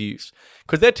the interviews,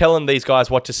 because they're telling these guys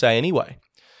what to say anyway.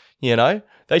 You know?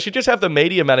 They should just have the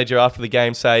media manager after the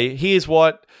game say, here's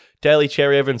what Daly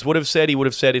Cherry Evans would have said. He would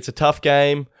have said, it's a tough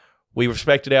game. We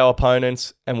respected our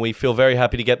opponents and we feel very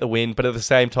happy to get the win. But at the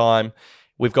same time,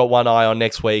 we've got one eye on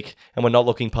next week and we're not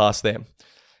looking past them.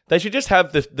 They should just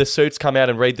have the suits come out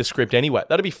and read the script anyway.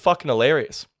 That'd be fucking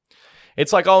hilarious.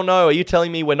 It's like, oh no, are you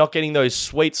telling me we're not getting those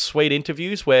sweet, sweet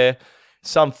interviews where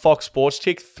some Fox Sports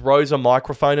chick throws a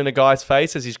microphone in a guy's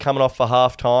face as he's coming off for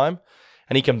half-time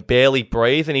and he can barely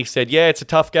breathe and he said, yeah, it's a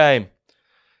tough game.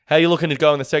 How are you looking to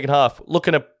go in the second half?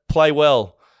 Looking to play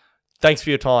well. Thanks for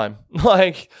your time.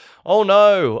 Like, oh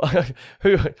no.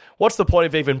 What's the point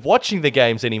of even watching the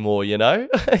games anymore, you know?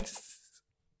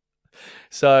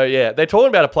 So, yeah, they're talking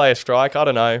about a player strike. I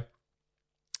don't know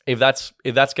if that's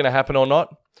going to happen or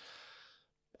not.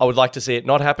 I would like to see it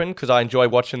not happen because I enjoy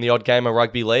watching the odd game of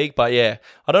rugby league. But yeah,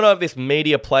 I don't know if this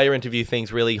media player interview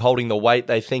thing's really holding the weight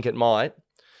they think it might.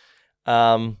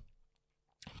 But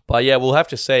yeah, we'll have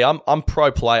to see. I'm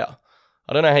pro player.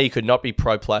 I don't know how you could not be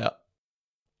pro player.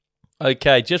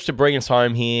 Okay, just to bring us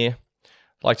home here,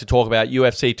 I'd like to talk about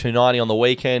UFC 290 on the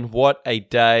weekend. What a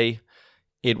day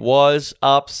it was.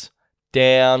 Ups,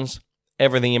 downs,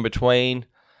 everything in between.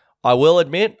 I will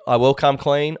admit, I will come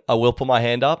clean. I will put my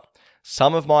hand up.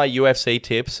 Some of my UFC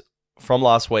tips from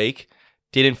last week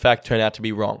did in fact turn out to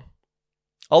be wrong.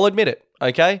 I'll admit it,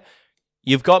 okay?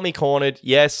 You've got me cornered.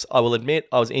 Yes, I will admit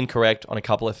I was incorrect on a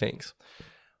couple of things.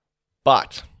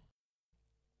 But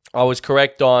I was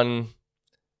correct on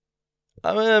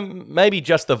maybe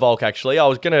just the Volk, actually. I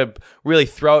was going to really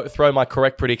throw my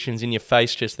correct predictions in your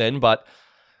face just then, but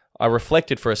I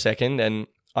reflected for a second, and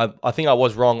I think I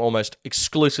was wrong almost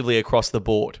exclusively across the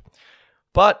board.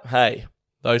 But hey,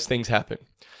 those things happen.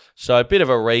 So a bit of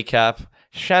a recap.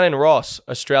 Shannon Ross,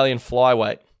 Australian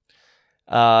flyweight.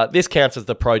 This counts as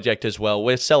the project as well.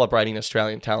 We're celebrating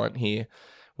Australian talent here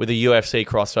with a UFC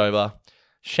crossover.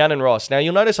 Shannon Ross. Now,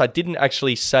 you'll notice I didn't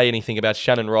actually say anything about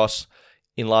Shannon Ross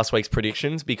in last week's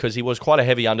predictions because he was quite a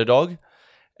heavy underdog.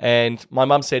 And my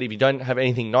mum said if you don't have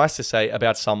anything nice to say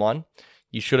about someone,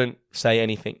 you shouldn't say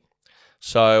anything.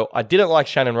 So I didn't like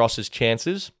Shannon Ross's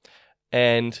chances,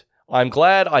 and I'm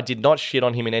glad I did not shit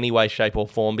on him in any way, shape, or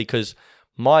form because,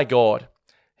 my God,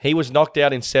 he was knocked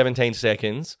out in 17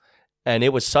 seconds, and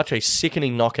it was such a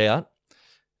sickening knockout.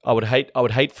 I would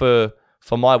hate for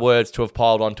my words to have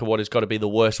piled on to what has got to be the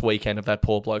worst weekend of that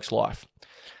poor bloke's life.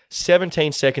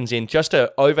 17 seconds in, just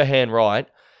a overhand right,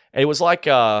 and it was like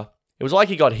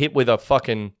he got hit with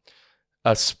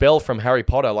a spell from Harry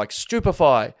Potter, like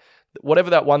Stupefy, whatever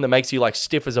that one that makes you like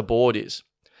stiff as a board is.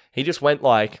 He just went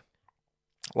like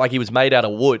he was made out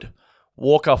of wood.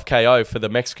 Walk-off KO for the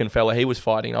Mexican fella he was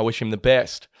fighting. I wish him the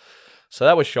best. So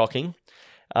that was shocking.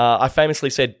 I famously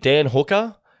said Dan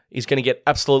Hooker is going to get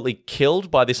absolutely killed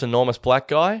by this enormous black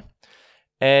guy.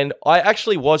 And I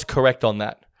actually was correct on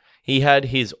that. He had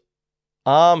his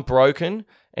arm broken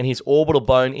and his orbital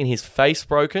bone in his face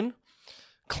broken.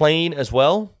 Clean as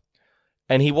well.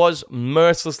 And he was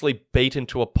mercilessly beaten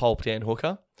to a pulp, Dan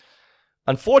Hooker.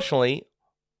 Unfortunately,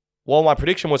 while my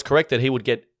prediction was correct that he would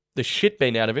get the shit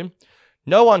beaten out of him,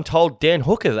 no one told Dan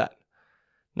Hooker that.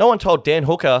 No one told Dan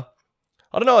Hooker.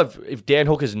 I don't know if Dan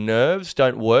Hooker's nerves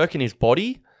don't work in his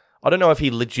body. I don't know if he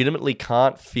legitimately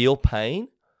can't feel pain.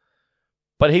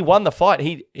 But he won the fight.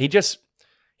 He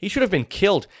should have been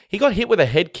killed. He got hit with a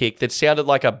head kick that sounded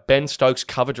like a Ben Stokes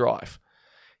cover drive.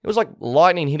 It was like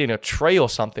lightning hitting a tree or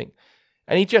something.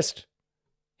 And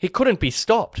he couldn't be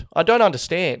stopped. I don't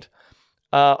understand.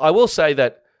 I will say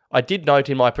that I did note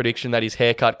in my prediction that his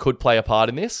haircut could play a part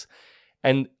in this.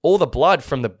 And all the blood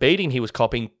from the beating he was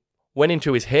copping went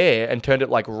into his hair and turned it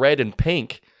like red and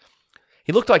pink.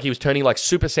 He looked like he was turning like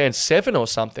Super Saiyan 7 or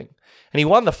something. And he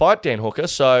won the fight, Dan Hooker,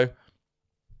 so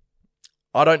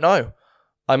I don't know.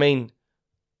 I mean,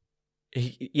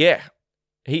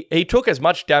 he took as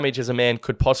much damage as a man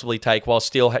could possibly take while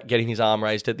still getting his arm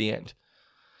raised at the end.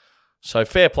 So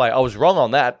fair play. I was wrong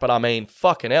on that, but I mean,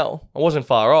 fucking hell. I wasn't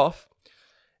far off.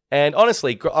 And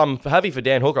honestly, I'm happy for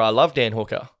Dan Hooker. I love Dan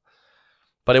Hooker.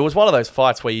 But it was one of those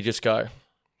fights where you just go,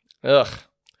 ugh.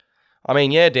 I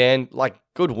mean, yeah, Dan, like,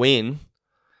 good win.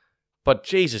 But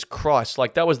Jesus Christ,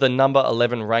 like, that was the number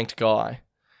 11 ranked guy.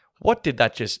 What did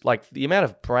that just, like, the amount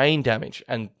of brain damage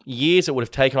and years it would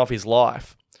have taken off his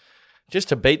life just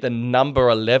to beat the number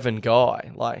 11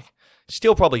 guy. Like,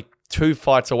 still probably 2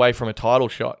 fights away from a title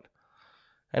shot.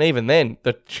 And even then,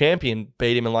 the champion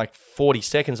beat him in like 40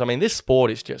 seconds. I mean, this sport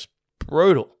is just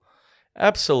brutal.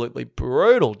 Absolutely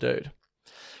brutal, dude.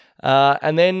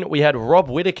 And then we had Rob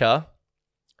Whittaker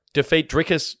get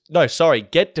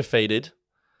defeated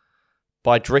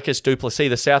by Dricus du Plessis,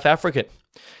 the South African.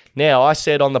 Now, I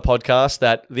said on the podcast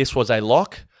that this was a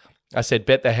lock. I said,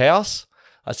 bet the house.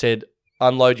 I said,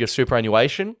 unload your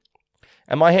superannuation.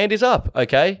 And my hand is up,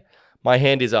 okay? My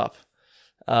hand is up.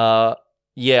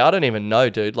 Yeah, I don't even know,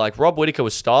 dude. Like, Rob Whittaker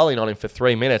was styling on him for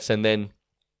 3 minutes and then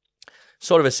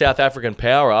sort of a South African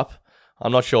power-up.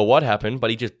 I'm not sure what happened, but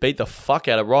he just beat the fuck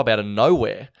out of Rob out of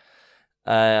nowhere.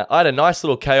 I had a nice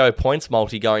little KO points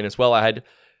multi going as well.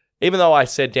 Even though I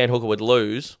said Dan Hooker would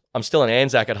lose, I'm still an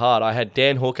Anzac at heart. I had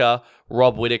Dan Hooker,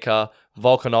 Rob Whittaker,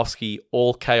 Volkanovski,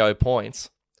 all KO points.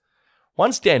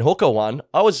 once Dan Hooker won,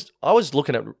 I was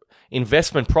looking at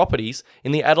investment properties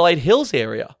in the Adelaide Hills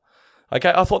area.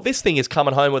 Okay, I thought this thing is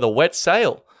coming home with a wet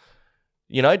sail.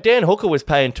 You know, Dan Hooker was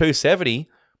paying $270.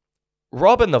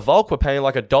 Rob and the Volk were paying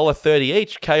like $1.30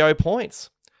 each KO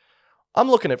points. I'm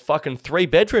looking at fucking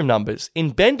 3-bedroom numbers in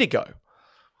Bendigo.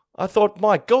 I thought,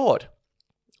 my God,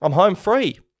 I'm home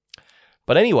free.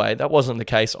 But anyway, that wasn't the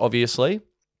case, obviously.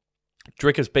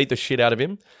 Drickus beat the shit out of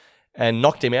him and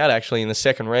knocked him out actually in the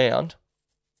second round.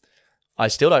 I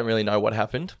still don't really know what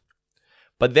happened.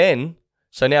 But then,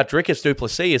 so now Drickus du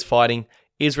Plessis is fighting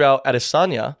Israel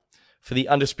Adesanya for the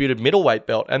undisputed middleweight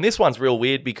belt. And this one's real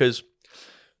weird because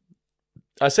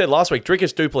I said last week,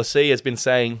 Drickus du Plessis has been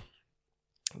saying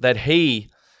that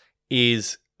he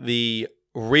is the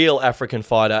real African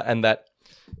fighter and that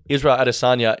Israel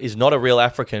Adesanya is not a real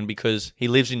African because he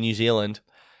lives in New Zealand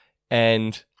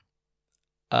and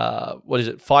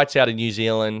fights out in New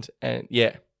Zealand and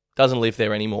doesn't live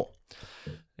there anymore.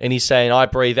 And he's saying, I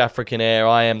breathe African air,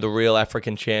 I am the real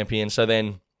African champion. So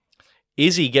then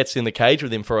Izzy gets in the cage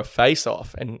with him for a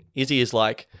face-off and Izzy is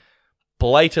like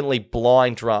blatantly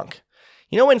blind drunk.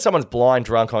 You know when someone's blind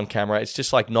drunk on camera, it's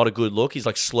just like not a good look. He's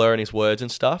like slurring his words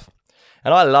and stuff.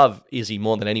 And I love Izzy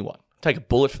more than anyone. I'd take a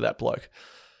bullet for that bloke.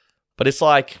 But it's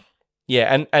like,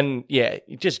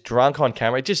 just drunk on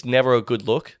camera. It's just never a good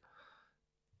look.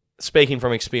 Speaking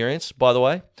from experience, by the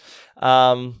way.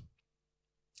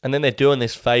 And then they're doing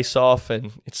this face-off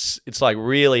and it's like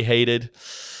really heated.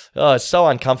 Oh, it's so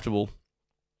uncomfortable.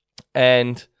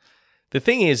 And the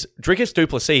thing is, Drickus du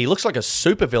Plessis, he looks like a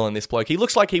supervillain, this bloke. He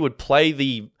looks like he would play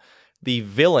the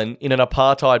villain in an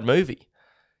apartheid movie.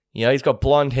 You know, he's got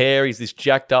blonde hair. He's this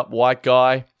jacked up white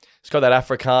guy. He's got that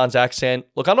Afrikaans accent.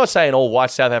 Look, I'm not saying all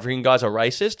white South African guys are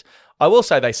racist. I will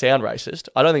say they sound racist.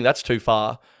 I don't think that's too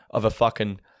far of a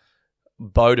fucking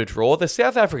bow to draw. The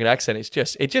South African accent is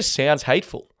it just sounds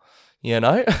hateful. You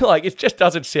know, like it just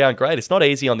doesn't sound great. It's not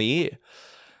easy on the ear.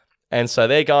 And so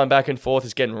they're going back and forth.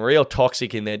 It's getting real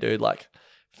toxic in there, dude. Like,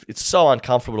 it's so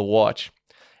uncomfortable to watch.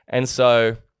 And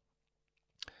so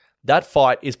that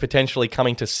fight is potentially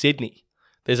coming to Sydney.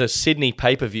 There's a Sydney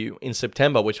pay-per-view in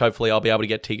September, which hopefully I'll be able to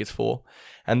get tickets for.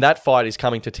 And that fight is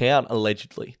coming to town,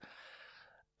 allegedly.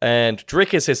 And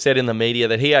Drickus has said in the media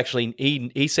that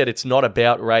he said it's not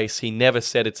about race. He never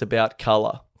said it's about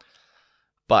colour.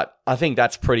 But I think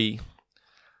that's pretty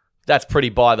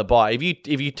by the by.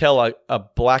 If you tell a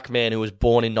black man who was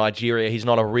born in Nigeria he's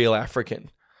not a real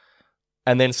African,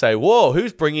 and then say, whoa,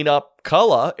 who's bringing up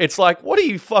colour? It's like, what are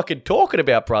you fucking talking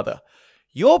about, brother?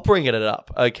 You're bringing it up,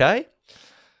 okay?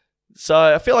 So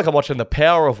I feel like I'm watching The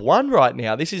Power of One right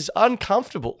now. This is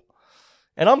uncomfortable.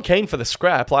 And I'm keen for the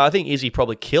scrap. Like, I think Izzy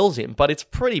probably kills him, but it's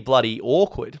pretty bloody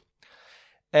awkward.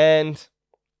 And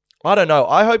I don't know.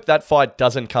 I hope that fight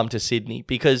doesn't come to Sydney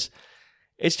because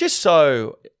it's just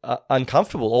so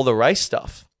uncomfortable, all the race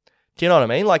stuff. Do you know what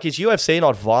I mean? Like, is UFC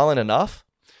not violent enough?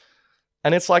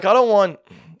 And it's like, I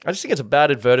just think it's a bad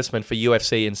advertisement for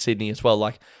UFC in Sydney as well.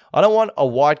 Like, I don't want a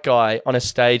white guy on a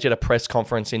stage at a press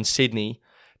conference in Sydney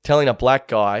telling a black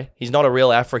guy he's not a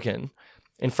real African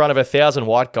in front of 1,000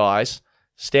 white guys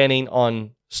standing on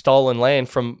stolen land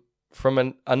from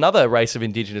another race of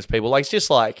Indigenous people. Like, it's just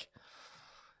like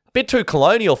a bit too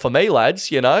colonial for me,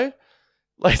 lads, you know?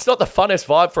 Like, it's not the funnest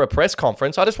vibe for a press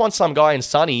conference. I just want some guy in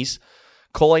sunnies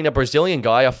calling a Brazilian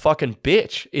guy a fucking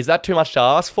bitch. Is that too much to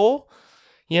ask for?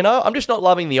 You know, I'm just not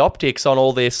loving the optics on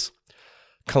all this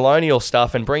colonial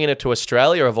stuff and bringing it to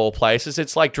Australia of all places.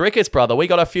 It's like, Drickus, brother, we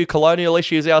got a few colonial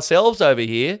issues ourselves over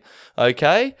here,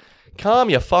 okay?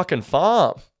 Calm your fucking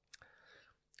farm.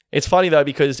 It's funny, though,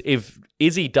 because if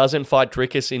Izzy doesn't fight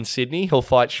Drickus in Sydney, he'll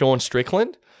fight Sean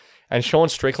Strickland. And Sean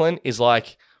Strickland is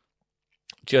like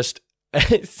just...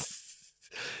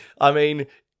 I mean,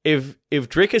 if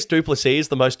Drickus du Plessis is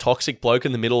the most toxic bloke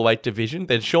in the middleweight division,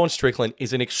 then Sean Strickland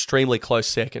is an extremely close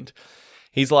second.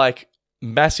 He's like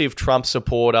massive Trump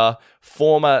supporter,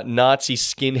 former Nazi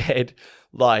skinhead,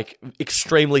 like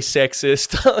extremely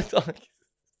sexist.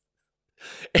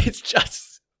 It's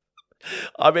just,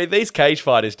 I mean, these cage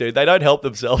fighters, dude, they don't help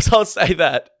themselves. I'll say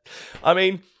that. I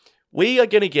mean, we are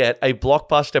going to get a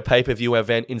blockbuster pay-per-view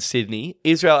event in Sydney,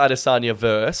 Israel Adesanya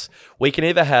verse. We can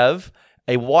either have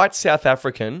a white South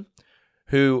African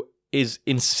who is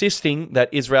insisting that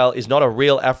Israel is not a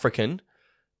real African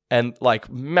and like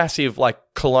massive like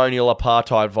colonial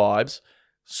apartheid vibes,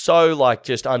 so like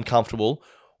just uncomfortable,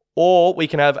 or we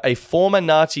can have a former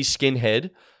Nazi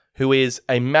skinhead who is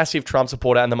a massive Trump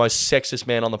supporter and the most sexist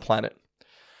man on the planet.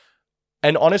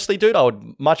 And honestly, dude, I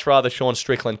would much rather Sean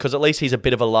Strickland because at least he's a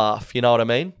bit of a laugh. You know what I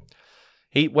mean?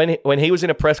 When he was in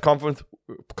a press conference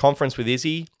with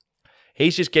Izzy,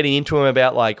 He's just getting into him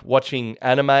about like watching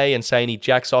anime and saying he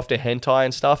jacks off to hentai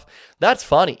and stuff. That's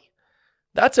funny.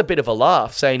 That's a bit of a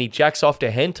laugh, saying he jacks off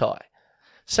to hentai.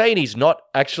 Saying he's not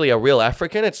actually a real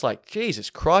African, it's like, Jesus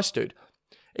Christ, dude.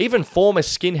 Even former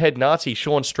skinhead Nazi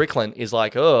Sean Strickland is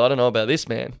like, oh, I don't know about this,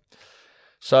 man.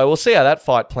 So we'll see how that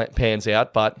fight pans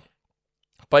out. But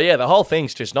yeah, the whole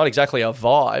thing's just not exactly a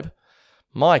vibe.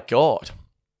 My God.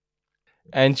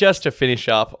 And just to finish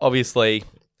up, obviously,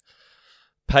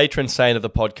 patron saint of the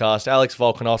podcast, Alex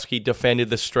Volkanovski, defended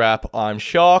the strap. I'm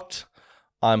shocked.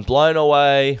 I'm blown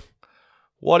away.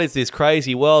 What is this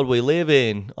crazy world we live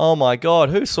in? Oh my God,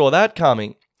 who saw that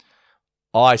coming?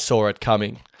 I saw it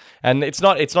coming. And it's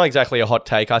not exactly a hot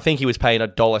take. I think he was paying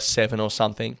 $1.07 or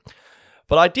something.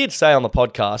 But I did say on the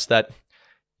podcast that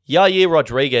Yair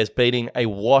Rodriguez beating a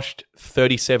washed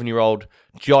 37-year-old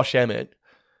Josh Emmett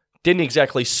didn't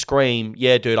exactly scream,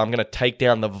 yeah, dude, I'm going to take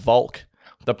down the Volk,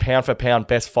 the pound-for-pound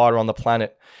best fighter on the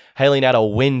planet, hailing out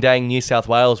of Windang, New South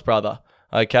Wales, brother.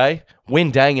 Okay?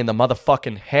 Windang in the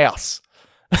motherfucking house.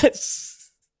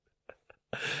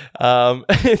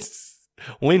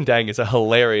 Windang is a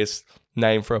hilarious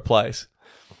name for a place.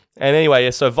 And anyway,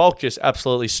 so Volk just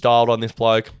absolutely styled on this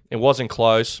bloke. It wasn't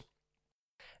close.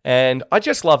 And I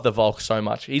just love the Volk so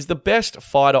much. He's the best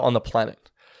fighter on the planet.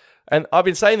 And I've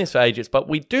been saying this for ages, but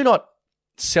we do not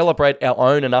celebrate our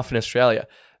own enough in Australia.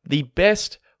 The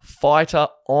best fighter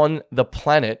on the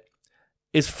planet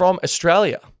is from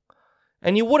Australia.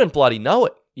 And you wouldn't bloody know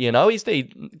it. You know,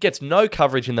 he gets no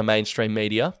coverage in the mainstream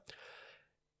media.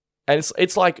 And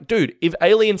it's like, dude, if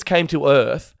aliens came to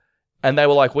Earth and they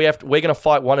were like, we're going to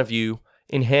fight one of you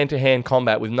in hand-to-hand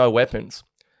combat with no weapons,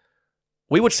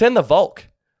 we would send the Volk.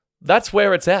 That's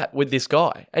where it's at with this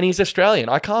guy. And he's Australian.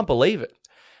 I can't believe it.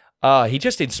 He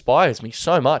just inspires me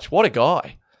so much. What a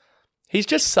guy. He's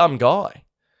just some guy.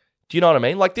 Do you know what I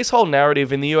mean? Like this whole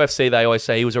narrative in the UFC, they always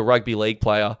say he was a rugby league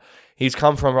player. He's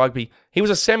come from rugby. He was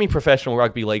a semi-professional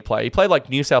rugby league player. He played like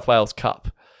New South Wales Cup.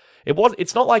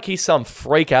 It's not like he's some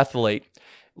freak athlete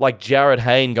like Jared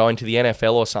Hayne going to the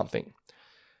NFL or something.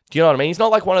 Do you know what I mean? He's not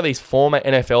like one of these former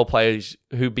NFL players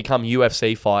who become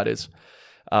UFC fighters,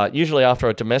 usually after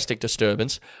a domestic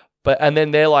disturbance. And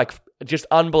then they're like just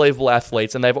unbelievable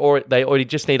athletes, and they already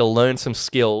just need to learn some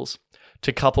skills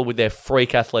to couple with their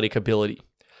freak athletic ability.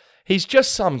 He's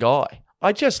just some guy.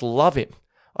 I just love him.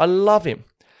 I love him.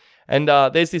 And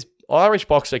there's this Irish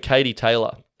boxer, Katie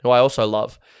Taylor, who I also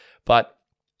love. But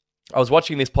I was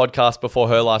watching this podcast before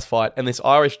her last fight, and this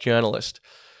Irish journalist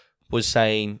was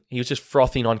saying, he was just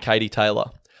frothing on Katie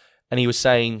Taylor. And he was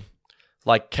saying,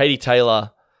 like, Katie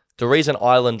Taylor, the reason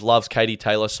Ireland loves Katie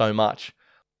Taylor so much,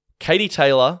 Katie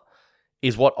Taylor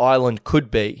is what Ireland could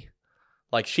be.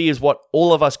 Like, she is what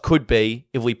all of us could be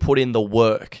if we put in the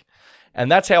work.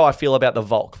 And that's how I feel about the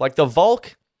Volk. Like, the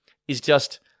Volk is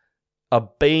just a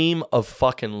beam of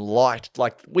fucking light.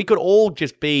 Like, we could all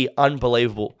just be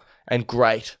unbelievable and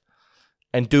great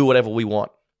and do whatever we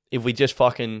want if we just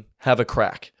fucking have a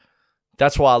crack.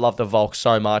 That's why I love the Volk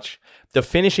so much. The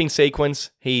finishing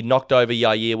sequence he knocked over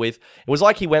Yair with, it was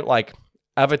like he went like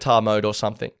Avatar mode or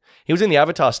something. He was in the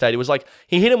Avatar state. It was like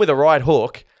he hit him with a right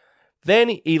hook.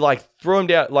 Then he like threw him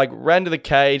down, like ran to the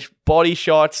cage, body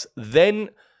shots,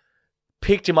 then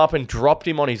picked him up and dropped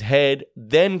him on his head,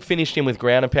 then finished him with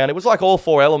ground and pound. It was like all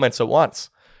four elements at once.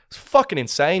 It's fucking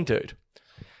insane, dude.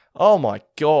 Oh my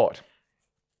God.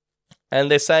 And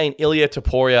they're saying Ilia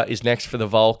Topuria is next for the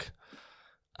Volk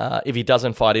if he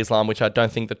doesn't fight Islam, which I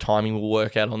don't think the timing will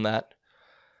work out on that.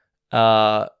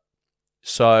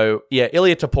 So, yeah,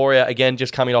 Ilia Topuria, again,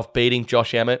 just coming off beating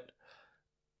Josh Emmett.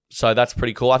 So that's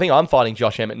pretty cool. I think I'm fighting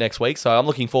Josh Emmett next week, so I'm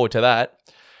looking forward to that.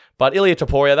 But Ilia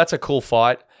Topuria, that's a cool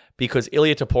fight because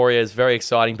Ilia Topuria is very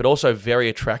exciting, but also very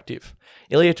attractive.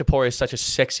 Ilia Topuria is such a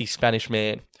sexy Spanish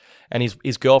man, and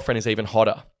his girlfriend is even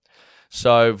hotter.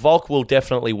 So Volk will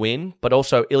definitely win, but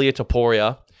also Ilia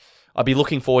Topuria, I'd be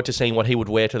looking forward to seeing what he would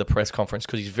wear to the press conference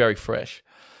because he's very fresh.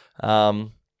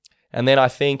 And then I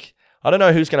don't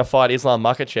know who's going to fight Islam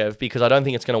Makhachev because I don't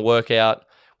think it's going to work out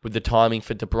with the timing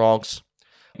for the Bronx.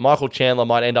 Michael Chandler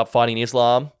might end up fighting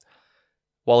Islam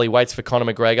while he waits for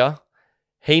Conor McGregor.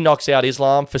 He knocks out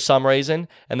Islam for some reason,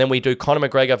 and then we do Conor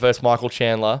McGregor versus Michael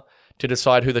Chandler to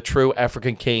decide who the true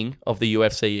African king of the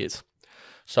UFC is.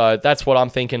 So that's what I'm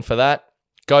thinking for that.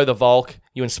 Go the Volk.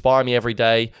 You inspire me every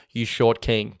day, you short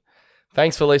king.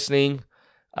 Thanks for listening.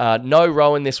 No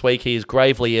Rowan this week. He is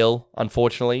gravely ill,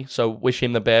 unfortunately, so wish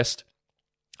him the best.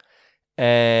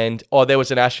 And, there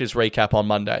was an Ashes recap on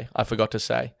Monday, I forgot to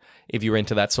say, if you're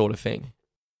into that sort of thing.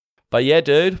 But yeah,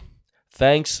 dude,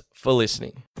 thanks for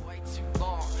listening.